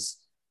routines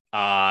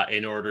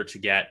in order to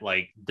get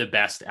like the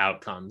best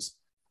outcomes.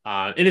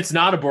 And it's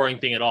not a boring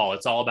thing at all.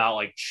 It's all about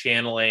like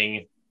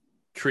channeling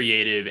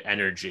creative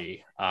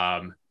energy.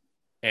 And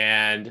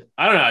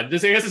I don't know, I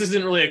guess this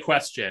isn't really a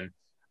question,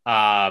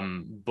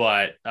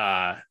 but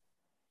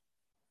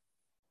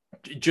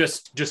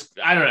just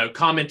I don't know,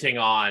 commenting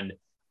on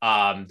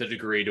the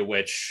degree to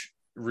which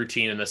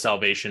routine and the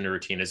salvation of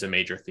routine is a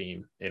major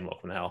theme in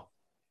Welcome to Hell.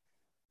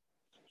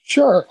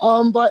 Sure.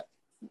 But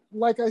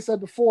like I said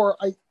before,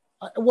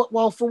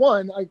 well, for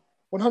one, I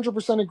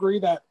 100% agree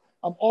that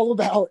I'm all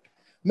about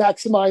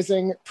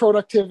maximizing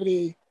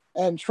productivity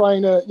and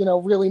trying to,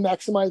 really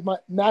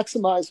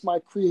maximize my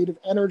creative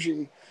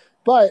energy.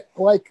 But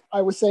like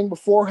I was saying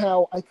before,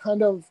 how I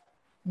kind of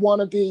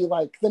want to be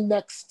like the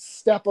next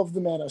step of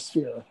the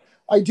manosphere.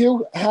 I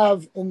do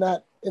have in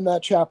that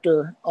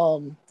chapter,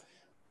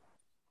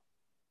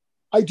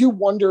 I do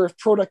wonder if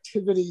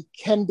productivity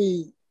can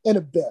be an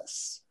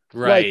abyss.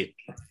 Right.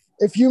 Like,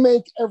 if you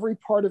make every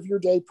part of your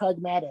day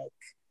pragmatic,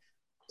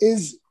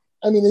 is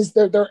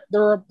there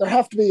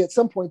have to be at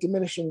some point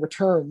diminishing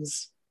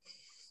returns.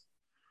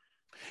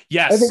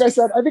 Yes. I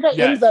think I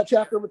ended that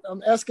chapter with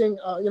asking,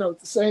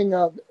 saying,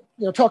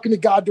 talking to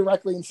God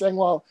directly and saying,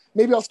 well,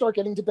 maybe I'll start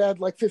getting to bed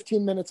like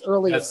 15 minutes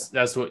earlier.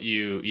 That's what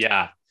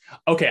yeah.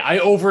 Okay.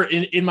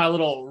 In my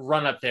little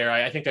run up there,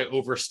 I think I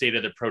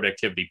overstated the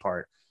productivity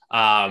part.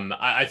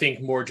 I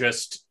think more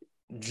just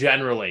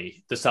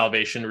generally the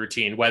salvation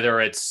routine, whether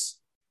it's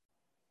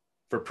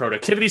for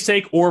productivity's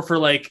sake or for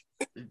like,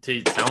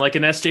 to sound like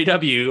an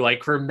SJW,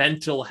 like for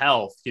mental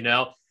health,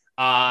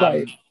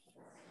 Right.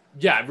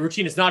 Yeah,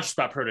 routine is not just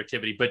about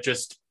productivity, but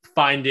just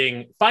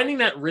finding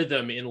that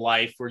rhythm in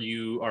life where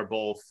you are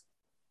both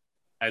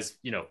as,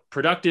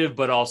 productive,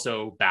 but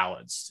also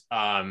balanced.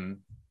 And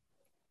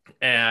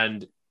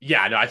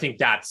yeah, no, I think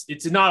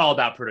it's not all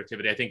about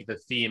productivity. I think the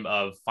theme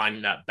of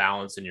finding that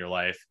balance in your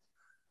life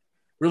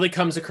really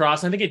comes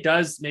across. I think it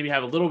does maybe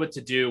have a little bit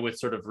to do with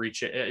sort of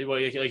like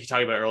you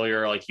talked about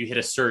earlier, like you hit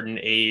a certain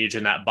age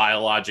and that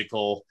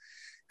biological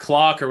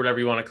clock or whatever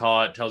you want to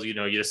call it tells you,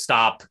 you to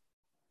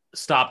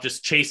stop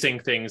just chasing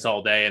things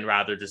all day and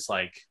rather just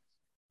like,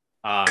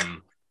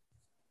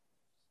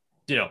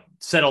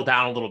 settle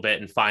down a little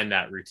bit and find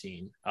that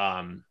routine.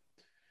 I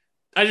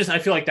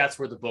feel like that's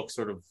where the book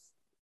sort of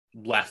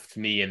left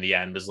me in the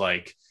end, was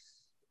like,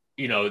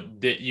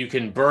 that you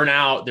can burn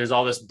out. There's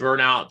all this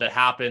burnout that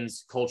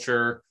happens,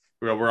 culture,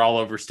 we're all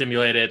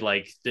overstimulated.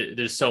 Like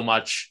there's so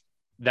much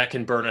that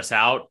can burn us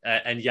out.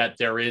 And yet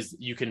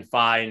you can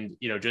find,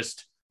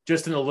 just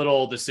in the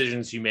little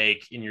decisions you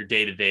make in your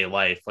day-to-day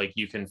life, like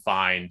you can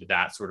find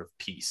that sort of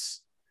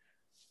peace.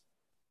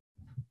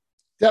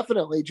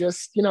 Definitely.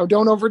 Just,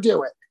 don't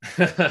overdo it.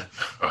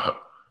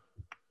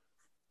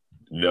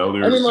 No,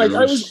 I mean, like,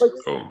 I was like,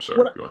 oh, I'm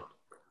sorry. Go on.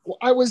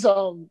 I was,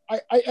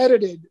 I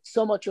edited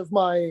so much of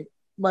my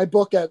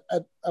book at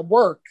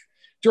work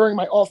during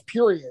my off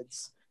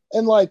periods.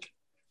 And like,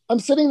 I'm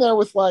sitting there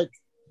with like,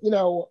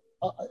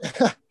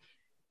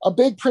 a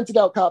big printed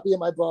out copy of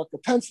my book, a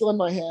pencil in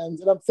my hand.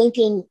 And I'm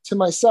thinking to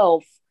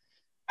myself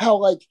how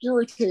like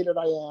irritated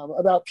I am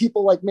about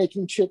people like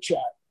making chit chat.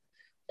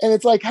 And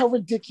it's like, how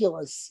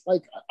ridiculous.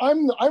 Like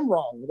I'm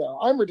wrong though.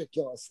 I'm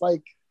ridiculous.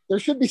 Like there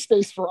should be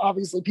space for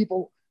obviously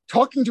people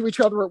talking to each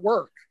other at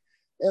work.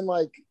 And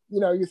like,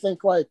 you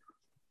think like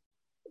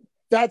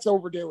that's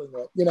overdoing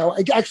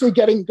it, actually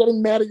getting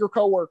mad at your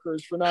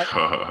coworkers for not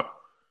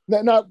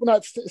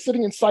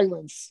sitting in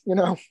silence,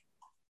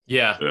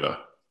 Yeah.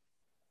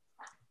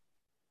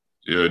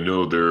 Yeah,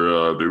 no,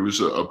 there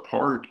was a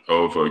part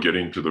of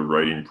getting to the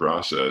writing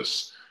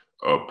process,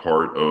 a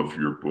part of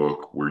your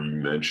book where you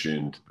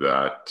mentioned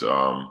that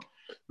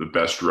the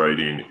best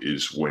writing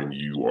is when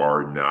you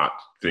are not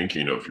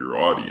thinking of your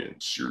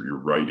audience. You're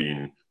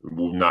writing,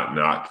 well,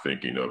 not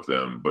thinking of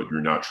them, but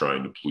you're not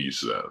trying to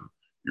please them.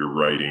 You're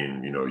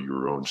writing,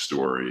 your own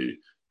story,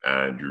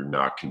 and you're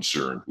not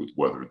concerned with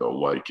whether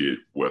they'll like it,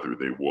 whether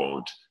they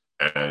won't.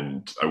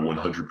 And I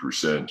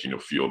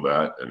 100%, feel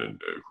that and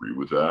agree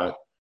with that.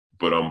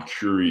 But I'm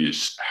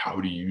curious,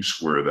 how do you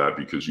square that?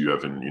 Because you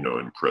have an,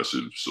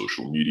 impressive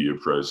social media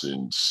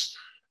presence.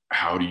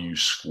 How do you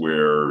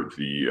square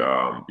the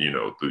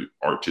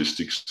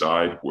artistic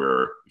side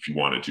where if you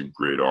want to do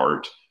great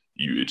art,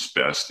 it's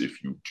best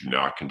if you do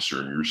not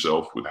concern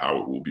yourself with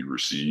how it will be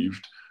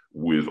received,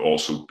 with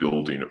also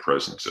building a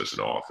presence as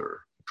an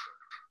author?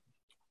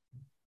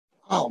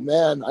 Oh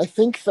man, I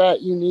think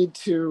that you need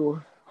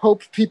to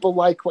hope people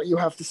like what you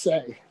have to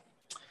say.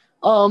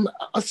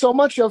 So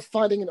much of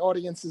finding an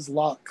audience is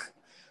luck.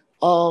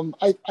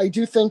 I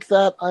do think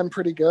that I'm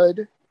pretty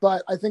good,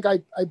 but I think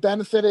I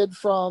benefited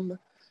from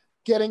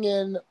getting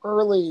in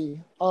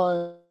early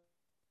on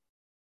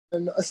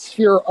a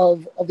sphere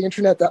of the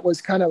internet that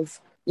was kind of,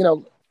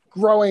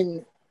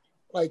 growing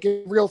like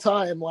in real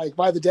time, like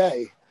by the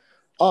day.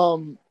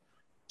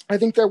 I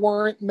think there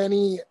weren't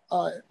many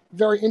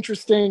very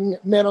interesting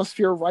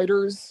manosphere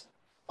writers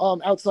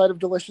outside of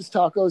Delicious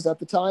Tacos at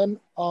the time.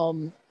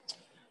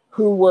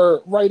 Who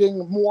were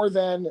writing more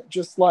than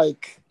just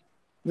like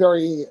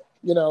very,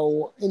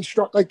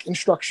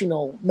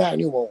 instructional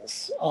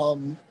manuals.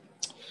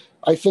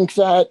 I think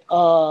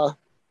that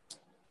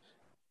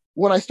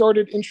when I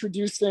started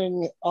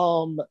introducing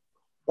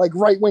like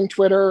right-wing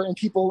Twitter and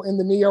people in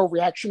the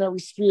neo-reactionary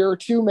sphere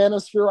to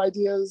manosphere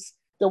ideas,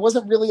 there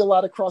wasn't really a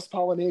lot of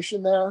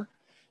cross-pollination there.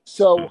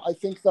 So I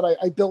think that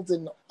I built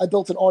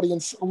an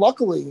audience,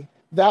 luckily,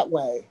 that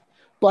way.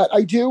 But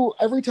I do,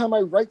 every time I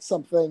write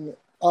something,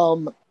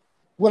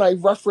 when I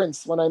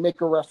make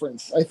a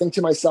reference, I think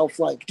to myself,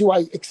 like, do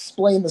I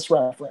explain this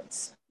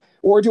reference?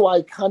 Or do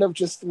I kind of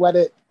just let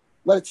it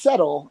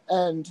settle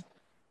and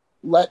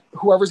let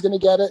whoever's going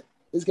to get it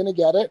is going to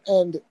get it?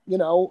 And,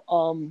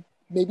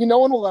 maybe no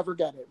one will ever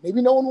get it.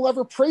 Maybe no one will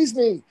ever praise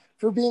me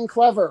for being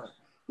clever,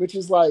 which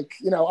is like,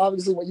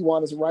 obviously what you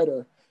want as a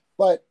writer.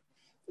 But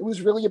it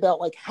was really about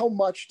like, how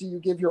much do you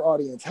give your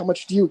audience? How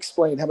much do you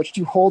explain? How much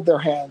do you hold their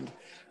hand?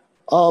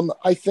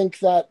 I think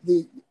that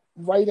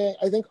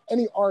I think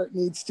any art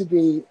needs to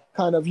be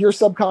kind of your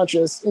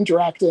subconscious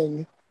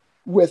interacting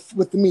with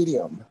the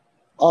medium.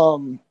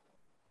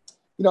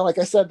 Like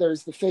I said,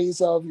 there's the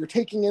phase of you're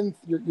taking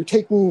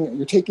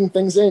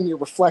things in, you're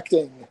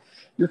reflecting,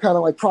 you're kind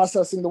of like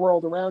processing the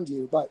world around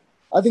you. But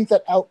I think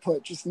that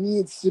output just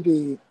needs to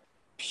be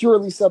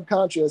purely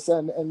subconscious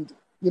and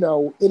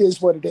it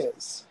is what it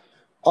is.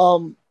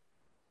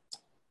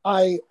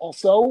 I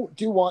also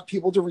do want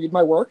people to read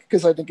my work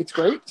because I think it's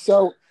great.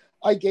 So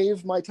I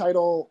gave my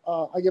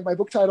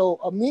book title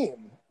a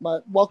meme.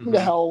 Welcome to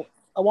Hell.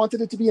 I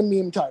wanted it to be a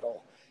meme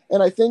title.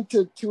 And I think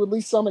to at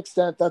least some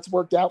extent that's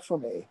worked out for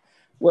me,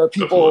 where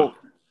people,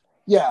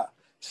 yeah.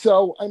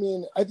 So, I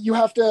mean, you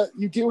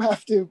do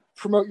have to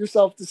promote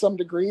yourself to some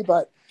degree,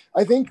 but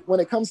I think when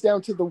it comes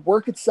down to the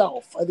work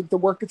itself, I think the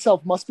work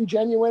itself must be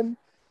genuine.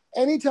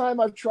 Anytime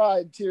I've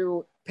tried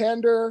to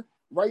pander,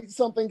 write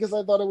something because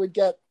I thought it would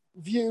get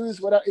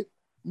views, whatever, it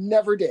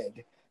never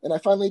did. And I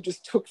finally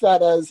just took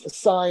that as a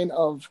sign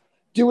of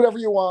do whatever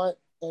you want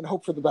and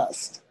hope for the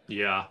best.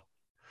 Yeah.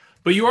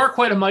 But you are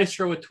quite a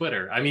maestro with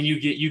Twitter. I mean,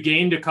 you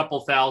gained a couple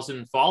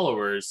thousand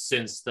followers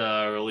since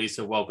the release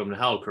of Welcome to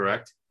Hell,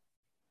 correct?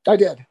 I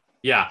did.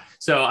 Yeah.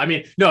 So, I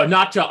mean, no,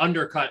 not to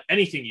undercut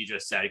anything you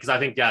just said, because I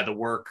think, the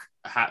work,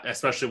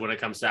 especially when it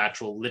comes to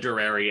actual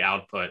literary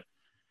output,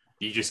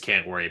 you just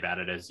can't worry about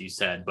it, as you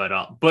said.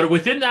 But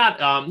within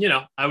that,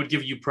 I would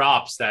give you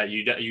props that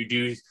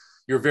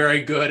you're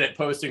very good at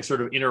posting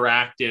sort of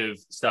interactive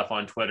stuff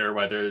on Twitter,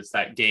 whether it's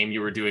that game you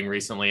were doing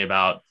recently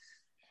about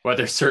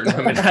whether certain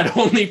women had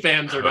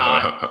OnlyFans or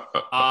not.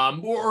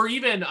 Or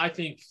even, I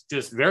think,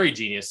 just very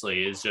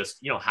geniusly is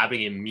just,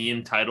 having a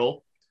meme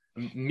title.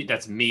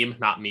 That's meme,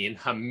 not mean.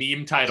 A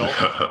meme title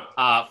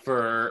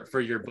for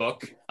your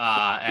book,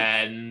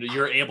 and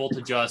you're able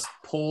to just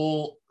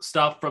pull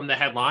stuff from the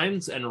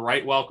headlines and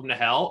write "Welcome to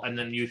Hell," and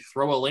then you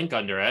throw a link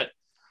under it,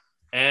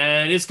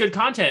 and it's good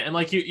content. And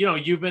like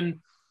you've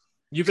been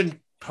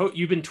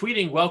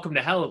tweeting "Welcome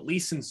to Hell" at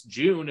least since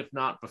June, if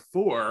not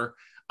before.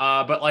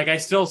 But like I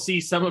still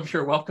see some of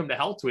your "Welcome to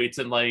Hell" tweets,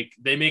 and like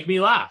they make me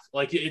laugh.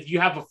 Like if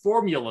you have a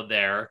formula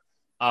there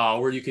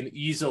where you can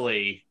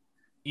easily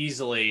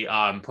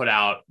put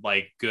out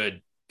like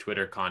good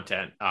Twitter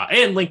content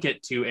and link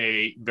it to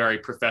a very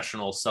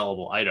professional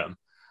sellable item.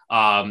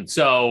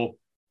 So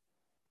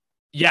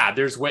yeah,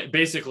 there's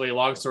basically,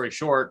 long story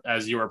short,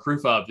 as you are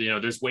proof of,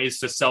 there's ways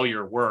to sell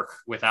your work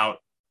without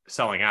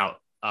selling out.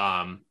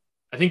 I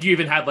think you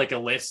even had like a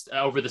list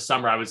over the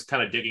summer. I was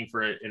kind of digging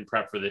for it in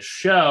prep for this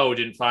show,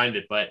 didn't find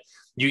it, but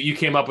you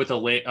came up with a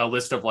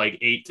list of like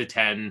 8 to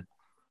 10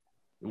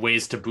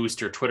 ways to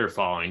boost your Twitter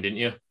following, didn't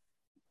you?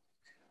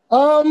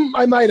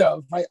 I might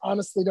have. I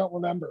honestly don't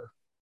remember.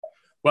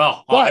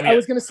 Well, but I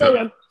was going to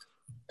say,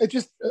 it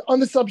just on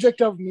the subject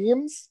of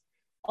memes.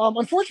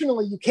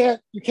 Unfortunately, you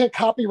can't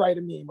copyright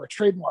a meme or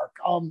trademark.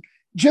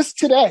 Just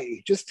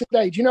today, do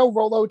you know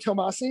Rollo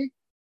Tomasi?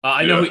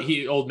 I know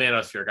he old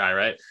Manosphere guy,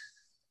 right?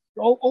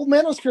 Old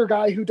Manosphere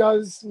guy who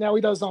does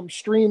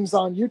streams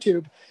on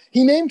YouTube.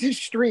 He named his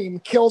stream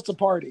 "Kill to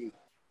Party."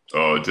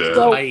 Oh, damn!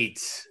 So, right,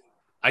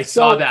 I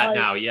saw that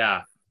now.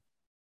 Yeah.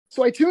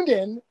 So I tuned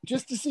in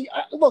just to see.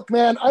 Look,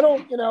 man, I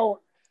don't.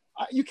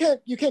 You can't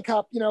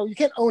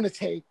own a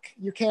take.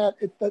 You can't.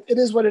 It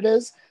is what it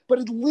is. But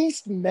at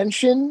least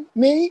mention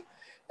me.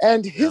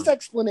 And his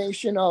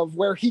explanation of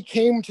where he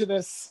came to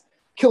this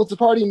 "Kill to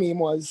Party" meme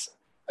was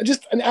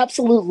just an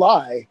absolute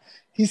lie.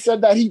 He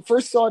said that he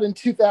first saw it in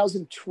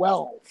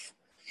 2012,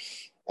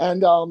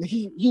 and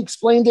he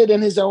explained it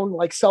in his own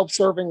like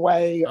self-serving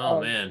way.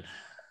 Oh man.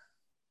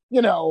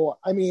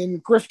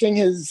 Grifting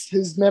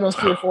his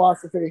Manosphere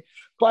philosophy.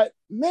 But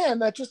man,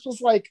 that just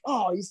was like,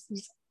 oh, he's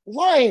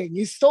lying.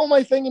 He stole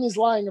my thing and he's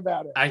lying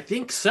about it. I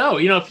think so.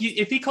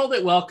 If he called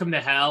it "Welcome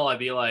to Hell," I'd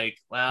be like,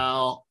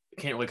 well,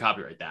 can't really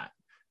copyright that.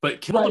 But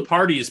 "Kill the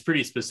Party" is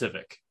pretty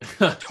specific.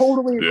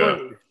 Totally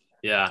agree.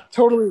 Yeah.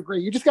 Totally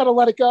agree. You just got to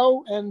let it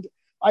go. And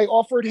I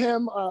offered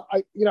him,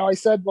 I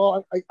said,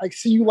 well, I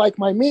see you like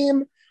my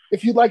meme.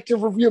 If you'd like to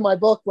review my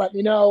book, let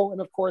me know.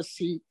 And of course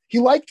he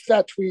liked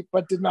that tweet,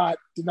 but did not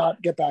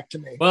get back to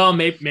me. Well,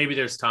 maybe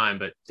there's time,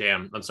 but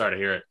damn, I'm sorry to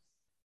hear it.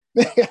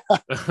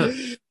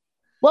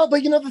 Well,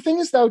 but the thing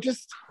is though, you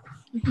just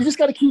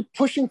got to keep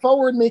pushing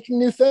forward, making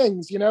new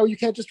things. You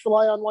can't just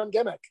rely on one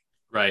gimmick.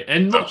 Right.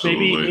 And look,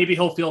 Absolutely. maybe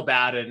he'll feel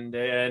bad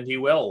and he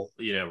will,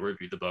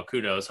 review the book.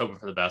 Who knows? Hoping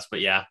for the best,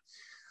 but yeah.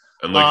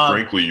 And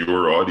frankly,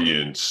 your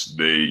audience,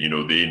 they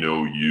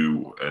know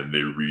you and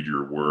they read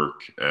your work,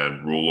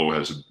 and Rollo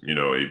has, a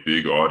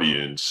big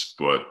audience,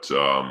 but,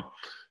 I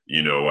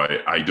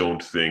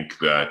don't think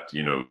that,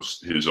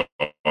 his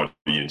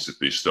audience, if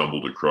they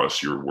stumbled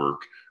across your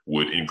work,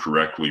 would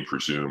incorrectly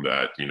presume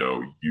that,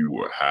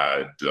 you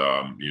had,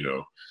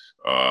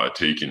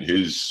 taken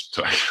his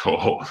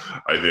title.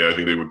 I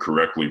think they would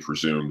correctly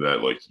presume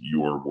that like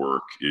your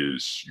work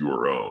is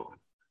your own,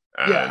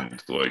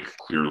 and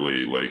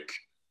clearly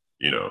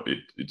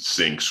it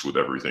syncs with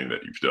everything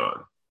that you've done.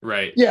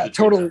 Right. Yeah,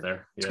 totally.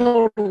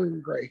 Totally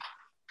agree.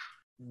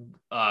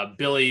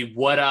 Billy,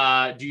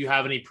 what do you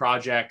have any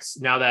projects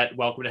now that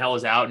 "Welcome to Hell"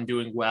 is out and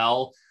doing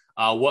well?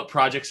 What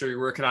projects are you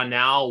working on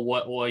now?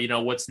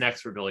 What's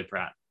next for Billy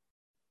Pratt?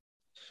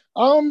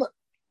 I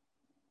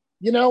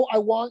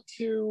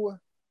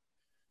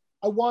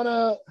want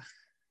to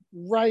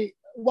write.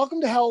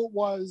 "Welcome to Hell"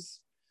 was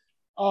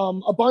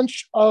a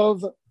bunch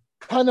of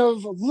kind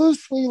of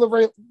loosely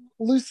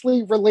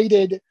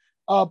related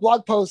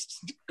blog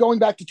posts going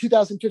back to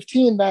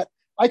 2015 that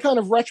I kind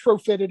of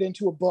retrofitted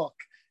into a book.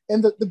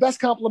 And the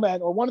best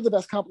compliment, or one of the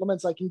best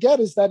compliments I can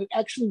get, is that it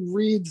actually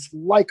reads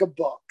like a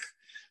book.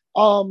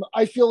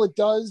 I feel it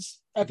does,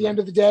 at the end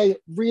of the day,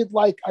 read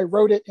like I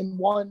wrote it in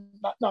one,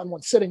 not in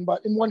one sitting,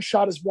 but in one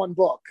shot as one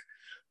book.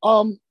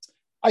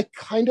 I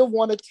kind of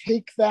want to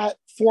take that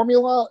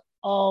formula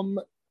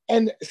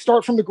and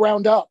start from the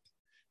ground up.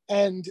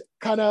 And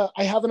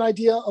I have an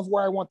idea of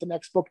where I want the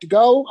next book to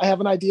go. I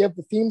have an idea of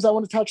the themes I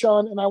want to touch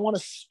on, and I want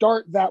to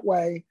start that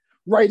way,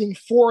 writing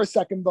for a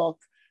second book,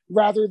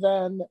 rather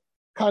than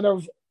kind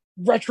of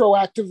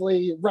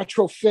retroactively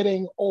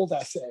retrofitting old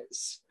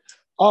essays.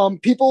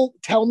 People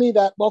tell me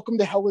that "Welcome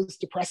to Hell" is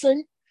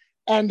depressing,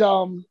 and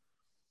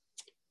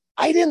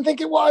I didn't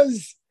think it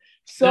was.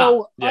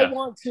 So yeah. I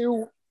want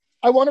to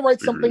write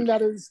something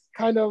that is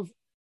kind of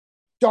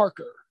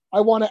darker.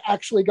 I want to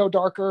actually go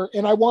darker,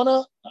 and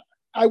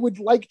I would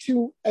like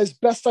to, as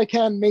best I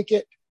can, make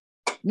it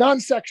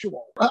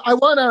non-sexual. I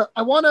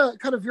want to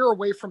kind of veer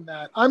away from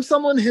that. I'm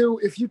someone who,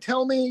 if you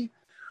tell me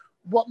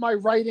what my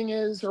writing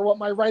is or what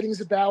my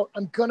writing's about,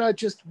 I'm gonna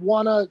just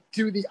want to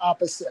do the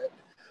opposite.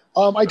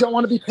 I don't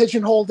want to be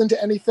pigeonholed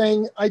into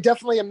anything. I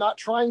definitely am not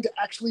trying to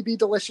actually be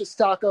delicious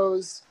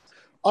tacos.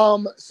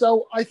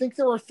 So I think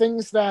there are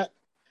things that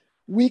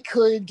we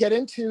could get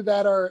into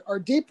that are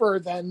deeper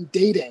than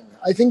dating.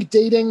 I think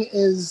dating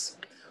is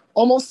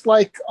almost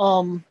like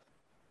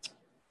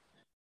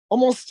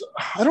almost,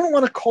 I don't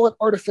want to call it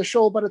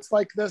artificial, but it's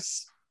like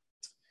this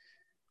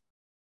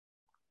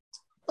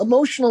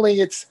emotionally,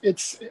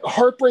 it's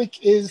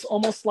heartbreak is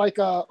almost like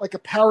a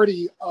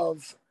parody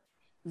of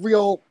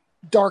real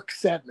dark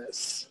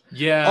sadness.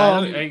 Yeah,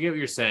 I get what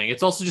you're saying.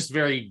 It's also just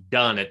very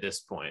done at this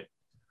point.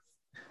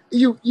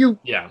 You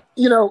Yeah,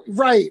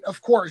 right,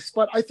 of course,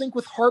 but I think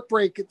with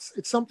heartbreak, it's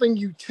something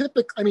you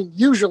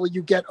usually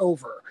you get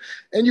over,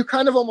 and you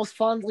kind of almost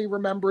fondly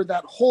remember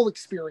that whole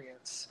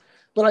experience.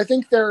 But I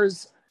think there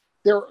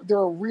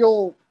are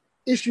real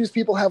issues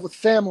people have with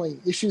family,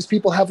 issues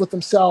people have with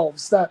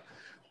themselves that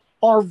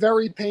are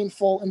very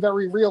painful and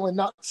very real, and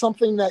not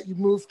something that you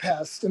move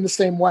past in the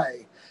same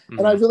way. Mm-hmm.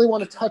 And I really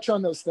want to touch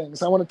on those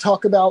things. I want to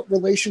talk about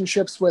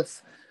relationships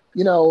with,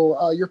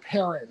 your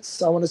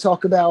parents. I want to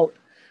talk about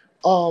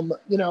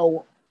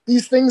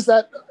these things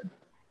that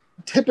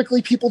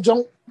typically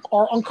people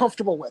are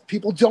uncomfortable with.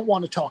 People don't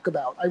want to talk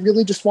about. I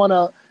really just want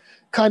to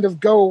kind of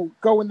go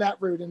in that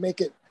route and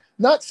make it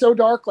not so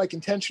dark, like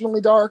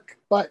intentionally dark,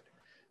 but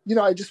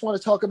I just want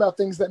to talk about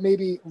things that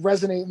maybe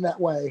resonate in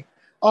that way.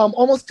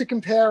 Almost to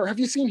compare, have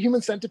you seen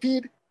Human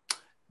Centipede?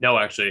 No,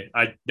 actually,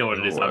 I know what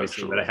it is,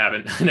 obviously, but I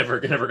haven't. I never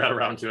got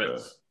around to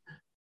it.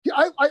 Yeah,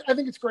 I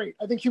think it's great.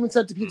 I think Human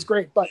Centipede's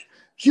great, but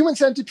Human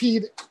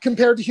Centipede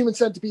compared to Human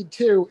Centipede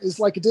 2 is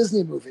like a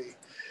Disney movie.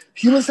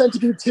 Human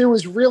Centipede 2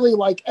 is really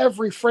like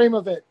every frame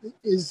of it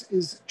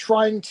is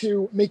trying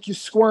to make you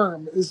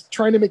squirm, is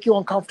trying to make you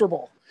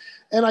uncomfortable.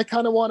 And I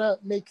kind of want to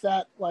make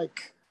that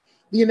like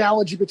the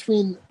analogy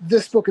between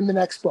this book and the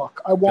next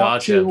book. I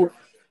want to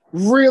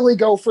really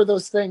go for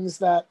those things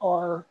that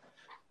are,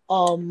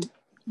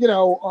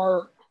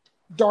 are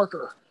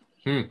darker.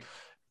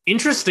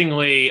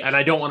 Interestingly, and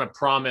I don't want to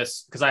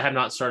promise because I have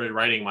not started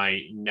writing my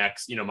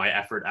next, my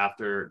effort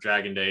after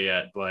Dragon Day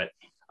yet, but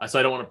so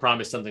I don't want to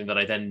promise something that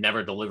I then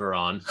never deliver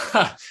on.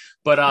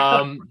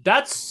 But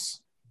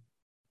that's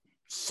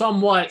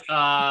somewhat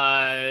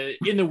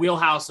in the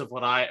wheelhouse of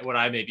what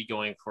I may be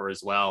going for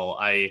as well.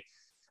 I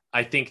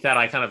think that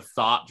I kind of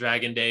thought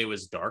Dragon Day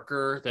was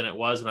darker than it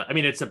was. I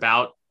mean, it's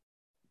about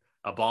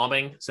a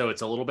bombing, so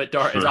it's a little bit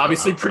dark. It's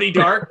obviously pretty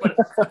dark, but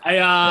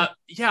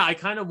I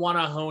kind of want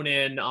to hone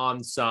in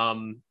on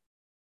some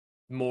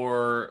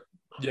more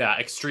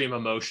extreme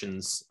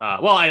emotions.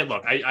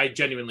 I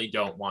genuinely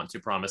don't want to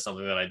promise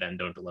something that I then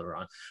don't deliver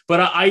on, but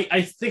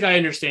I think I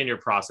understand your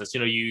process.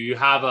 You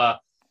have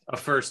a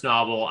first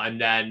novel, and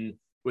then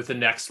with the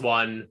next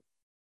one,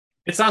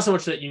 it's not so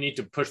much that you need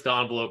to push the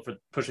envelope for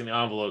pushing the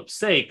envelope's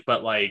sake,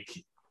 but like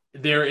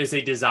there is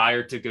a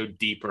desire to go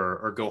deeper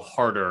or go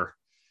harder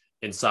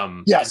in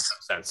some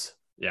sense.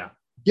 Yeah.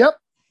 Yep.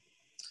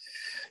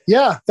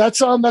 Yeah. That's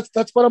what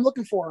I'm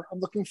looking for. I'm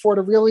looking for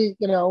to really,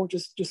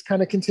 just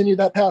kind of continue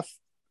that path.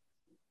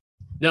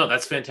 No,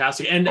 that's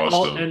fantastic. And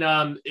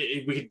awesome.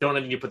 We don't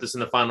need to put this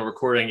in the final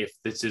recording if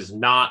this is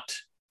not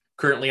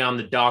currently on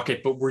the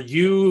docket, but were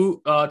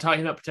you talking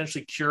about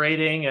potentially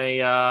curating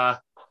a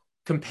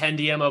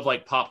compendium of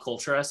like pop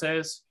culture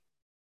essays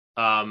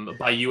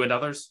by you and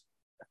others?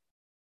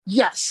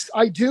 Yes,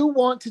 I do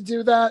want to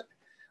do that.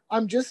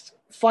 I'm just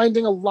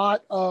finding a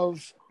lot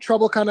of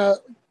trouble kind of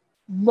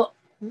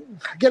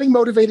getting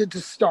motivated to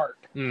start.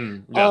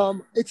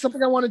 It's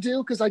something I want to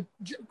do because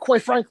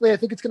quite frankly, I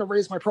think it's going to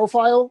raise my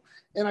profile.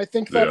 And I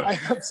think that I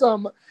have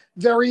some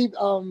very,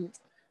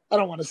 I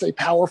don't want to say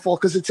powerful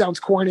because it sounds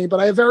corny,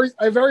 but I have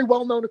very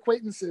well-known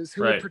acquaintances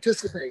who would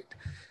participate.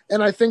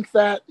 And I think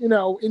that,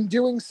 in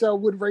doing so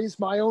would raise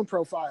my own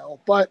profile.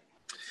 But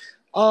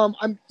I'm,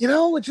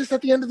 just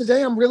at the end of the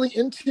day, I'm really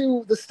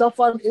into the stuff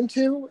I'm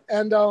into.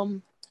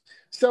 And,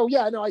 so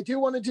yeah, no, I do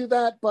want to do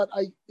that, but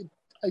I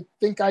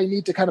think I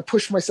need to kind of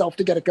push myself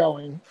to get it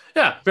going.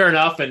 Yeah, fair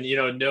enough. And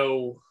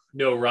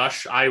no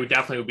rush. I would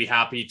definitely be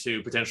happy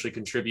to potentially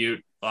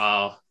contribute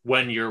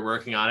when you're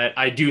working on it.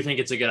 I do think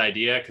it's a good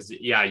idea because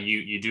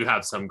you do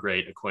have some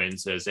great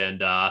acquaintances.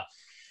 And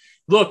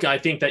look, I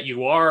think that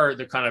you are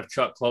the kind of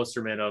Chuck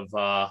Klosterman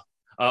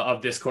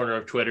of this corner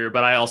of Twitter,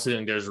 but I also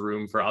think there's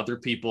room for other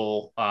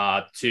people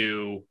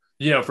to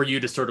for you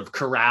to sort of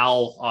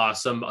corral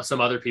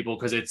some other people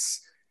because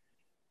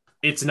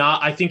it's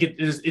not, I think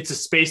it's a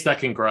space that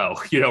can grow,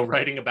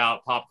 writing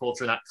about pop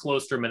culture in that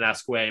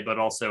Klosterman-esque way, but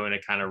also in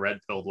a kind of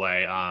red-pilled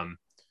way.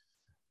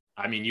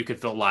 I mean, you could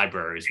fill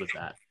libraries with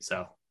that.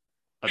 So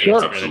I think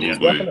it's a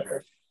good idea.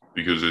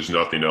 Because there's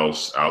nothing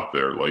else out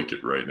there like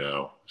it right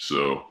now.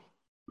 So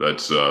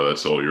that's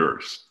all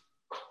yours.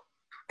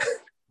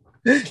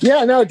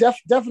 Yeah, no,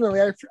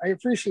 definitely. I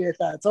appreciate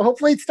that. So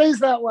hopefully it stays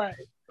that way.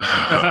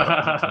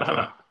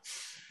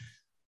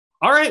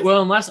 All right.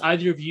 Well, unless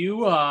either of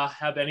you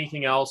have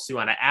anything else you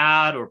want to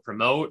add or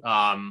promote,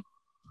 I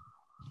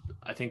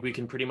think we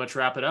can pretty much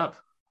wrap it up.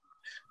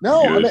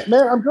 No,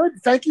 man, I'm good.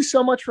 Thank you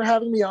so much for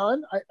having me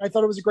on. I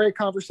thought it was a great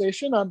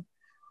conversation. I'm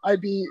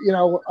I'd be,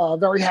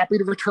 very happy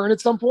to return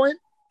at some point.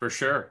 For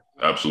sure.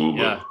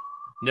 Absolutely. Yeah.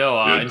 No,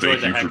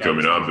 enjoyed thank you for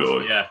coming on,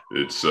 Billy. Yeah.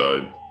 It's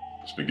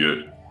been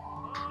good.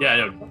 Yeah,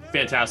 no,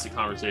 fantastic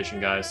conversation,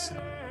 guys.